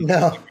 guys, tons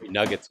of great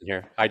nuggets in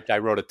here. I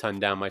wrote a ton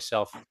down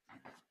myself.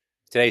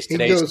 Today's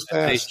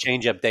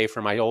change-up day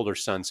for my older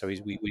son, so we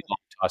long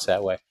toss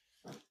that way.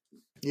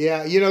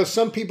 Yeah,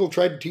 some people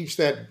tried to teach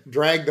that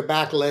drag the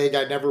back leg.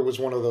 I never was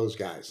one of those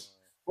guys.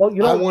 Well,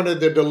 I wanted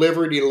the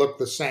delivery to look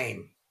the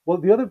same. Well,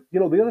 the other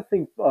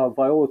thing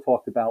Viola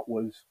talked about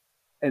was,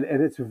 and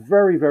it's a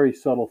very, very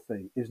subtle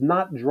thing, is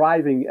not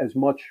driving as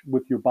much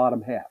with your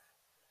bottom half.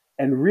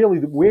 And really,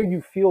 where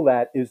you feel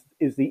that is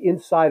the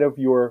inside of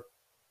your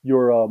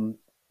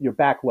your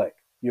back leg,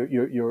 your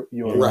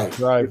Right.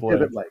 drive leg.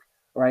 pivot leg,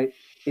 right?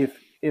 If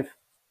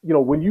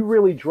when you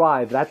really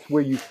drive, that's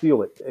where you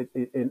feel it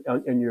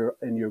in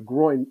your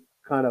groin,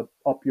 kind of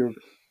up your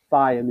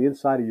thigh and the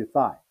inside of your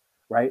thigh,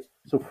 right?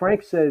 So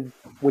Frank said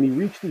when he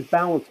reached his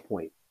balance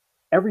point,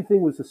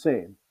 everything was the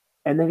same,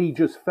 and then he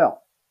just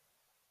fell,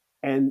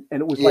 and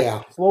it was like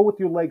Yeah. slow with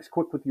your legs,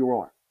 quick with your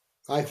arm.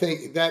 I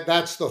think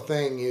that's the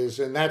thing is,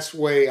 and that's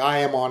the way I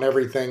am on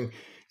everything,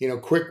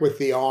 quick with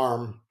the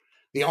arm.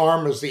 The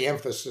arm is the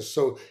emphasis.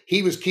 So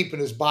he was keeping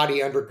his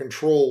body under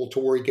control to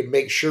where he could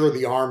make sure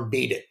the arm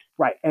beat it.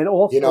 Right. And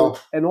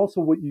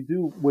also what you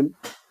do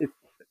if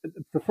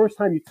the first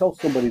time you tell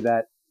somebody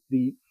that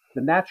the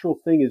natural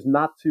thing is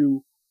not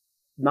to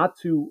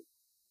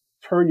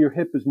turn your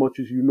hip as much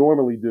as you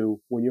normally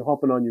do when you're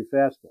humping on your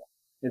fastball.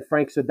 And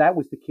Frank said that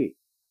was the key.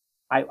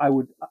 I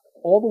would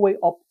all the way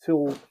up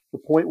till the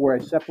point where I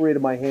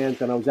separated my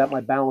hands and I was at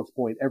my balance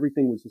point,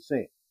 everything was the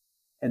same.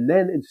 And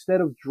then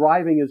instead of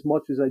driving as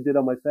much as I did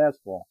on my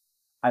fastball,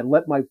 I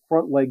let my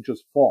front leg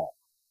just fall.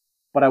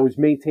 But I was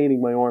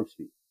maintaining my arm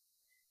speed.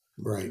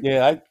 Right.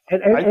 Yeah.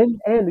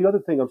 And the other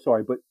thing, I'm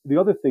sorry, but the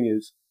other thing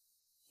is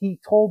he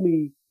told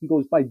me, he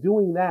goes, by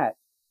doing that,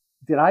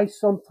 did I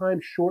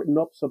sometimes shorten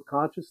up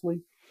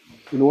subconsciously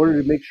in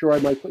order to make sure I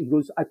might? He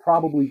goes, I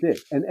probably did.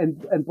 And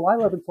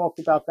Blyleven talked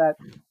about that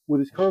with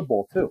his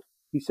curveball too.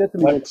 He said to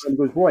me one time, he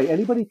goes, Roy,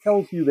 anybody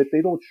tells you that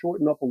they don't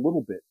shorten up a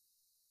little bit,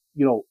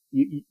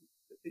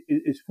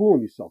 is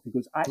fooling yourself. He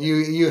goes,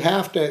 you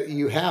have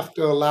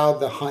to allow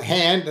the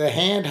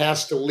hand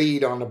has to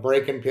lead on the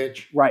breaking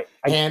pitch. Right.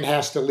 Hand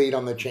has to lead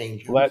on the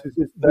change.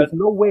 There's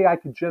no way I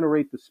could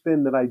generate the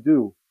spin that I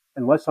do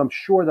unless I'm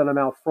sure that I'm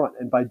out front.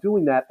 And by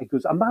doing that,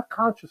 because I'm not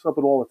conscious of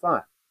it all the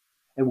time.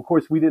 And of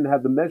course, we didn't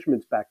have the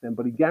measurements back then,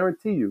 but he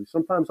guarantee you,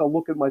 sometimes I'll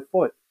look at my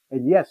foot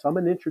and yes, I'm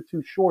an inch or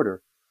two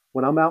shorter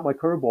when I'm out my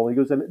curveball. He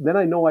goes, and then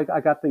I know I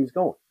got things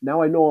going.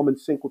 Now I know I'm in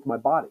sync with my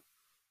body.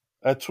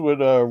 That's what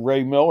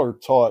Ray Miller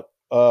taught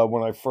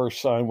when I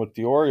first signed with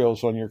the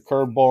Orioles. On your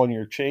curveball and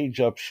your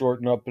changeup,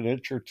 shorten up an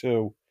inch or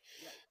two.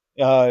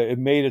 It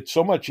made it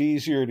so much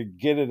easier to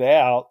get it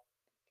out,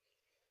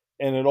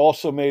 and it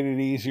also made it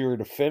easier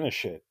to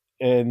finish it,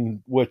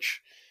 and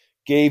which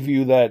gave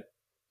you that,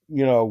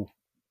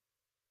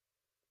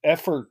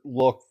 effort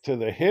look to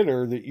the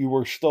hitter that you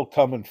were still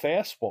coming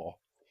fastball.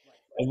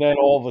 And then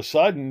all of a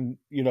sudden,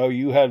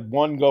 you had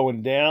one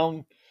going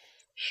down,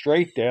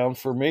 straight down.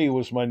 For me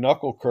was my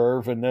knuckle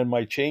curve, and then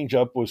my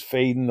changeup was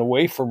fading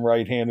away from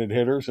right-handed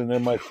hitters, and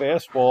then my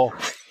fastball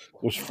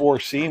was four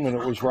seam and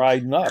it was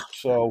riding up.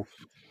 So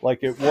like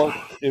it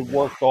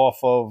worked off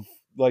of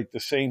like the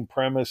same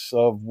premise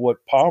of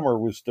what Palmer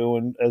was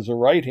doing as a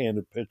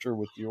right-handed pitcher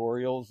with the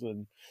Orioles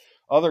and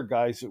other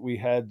guys that we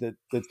had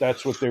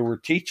that's what they were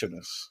teaching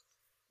us.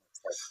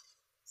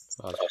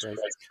 Oh, that's great.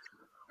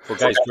 Well,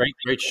 guys,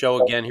 great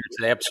show again here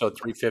today, episode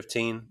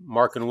 315.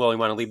 Mark and Will, you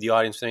want to leave the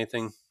audience with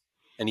anything?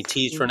 Any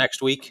tease for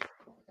next week?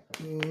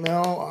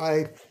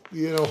 No,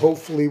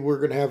 hopefully we're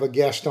going to have a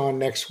guest on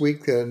next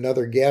week,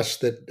 another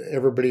guest that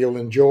everybody will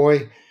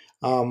enjoy.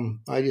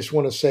 I just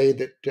want to say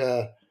that,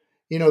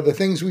 the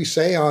things we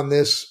say on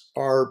this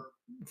are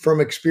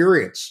from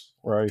experience.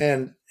 Right.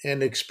 And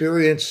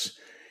experience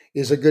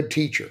is a good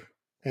teacher.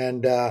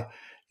 And,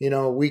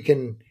 we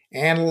can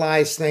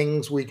analyze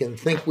things, we can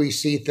think we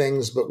see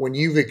things, but when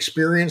you've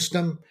experienced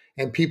them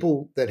and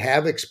people that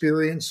have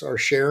experience are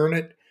sharing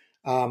it,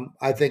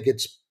 I think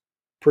it's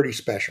pretty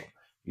special.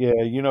 Yeah,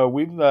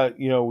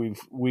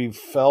 we've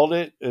felt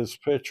it as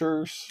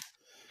pitchers.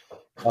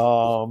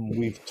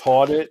 We've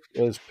taught it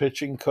as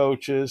pitching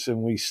coaches,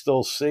 and we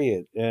still see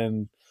it.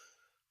 And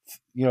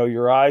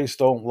your eyes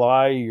don't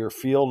lie, your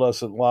feel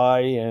doesn't lie,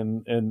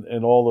 and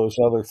all those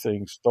other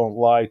things don't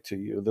lie to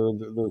you.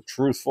 They're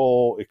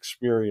truthful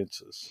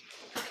experiences.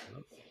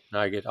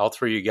 I get all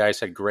three of you guys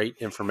had great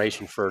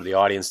information for the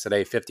audience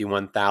today.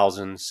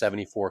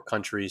 51,074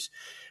 countries.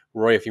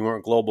 Roy, if you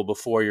weren't global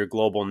before, you're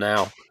global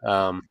now.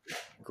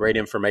 Great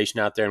information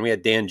out there. And we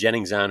had Dan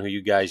Jennings on, who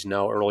you guys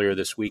know, earlier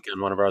this week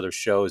on one of our other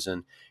shows,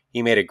 and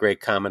he made a great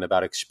comment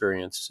about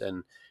experience.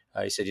 And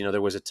he said,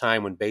 there was a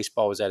time when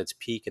baseball was at its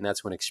peak, and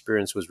that's when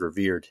experience was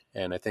revered.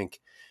 And I think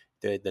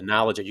the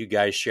knowledge that you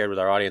guys shared with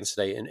our audience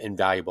today is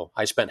invaluable.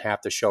 I spent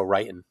half the show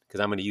writing because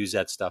I'm going to use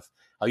that stuff.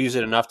 I'll use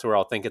it enough to where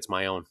I'll think it's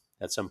my own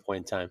at some point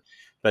in time.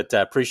 But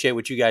appreciate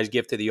what you guys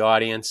give to the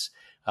audience.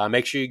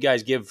 Make sure you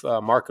guys give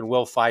Mark and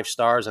Will 5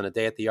 stars on A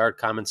Day at the Yard,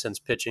 Common Sense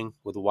Pitching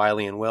with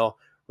Wiley and Will.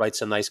 Write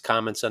some nice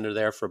comments under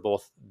there for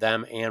both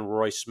them and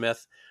Roy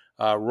Smith.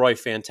 Roy,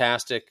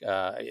 fantastic.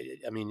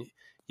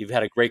 You've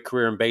had a great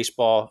career in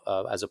baseball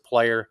as a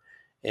player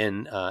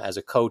and as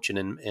a coach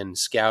and in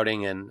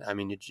scouting. And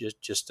you're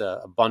just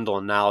a bundle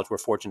of knowledge we're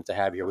fortunate to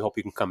have here. We hope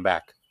you can come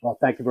back. Well,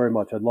 thank you very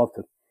much. I'd love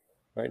to.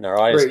 Right in our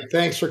audience. Great.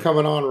 Thanks for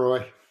coming on,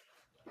 Roy.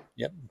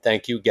 Yep.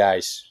 Thank you,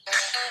 guys.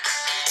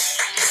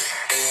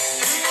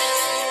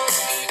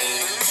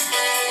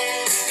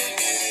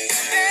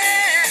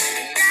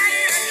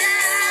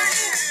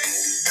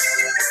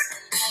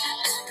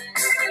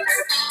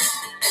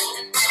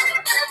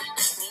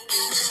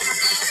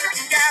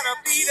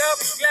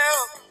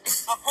 glove,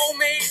 a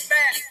homemade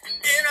bat,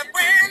 and a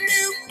brand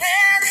new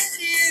pair of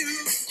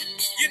shoes.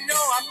 You know,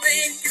 I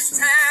think it's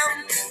time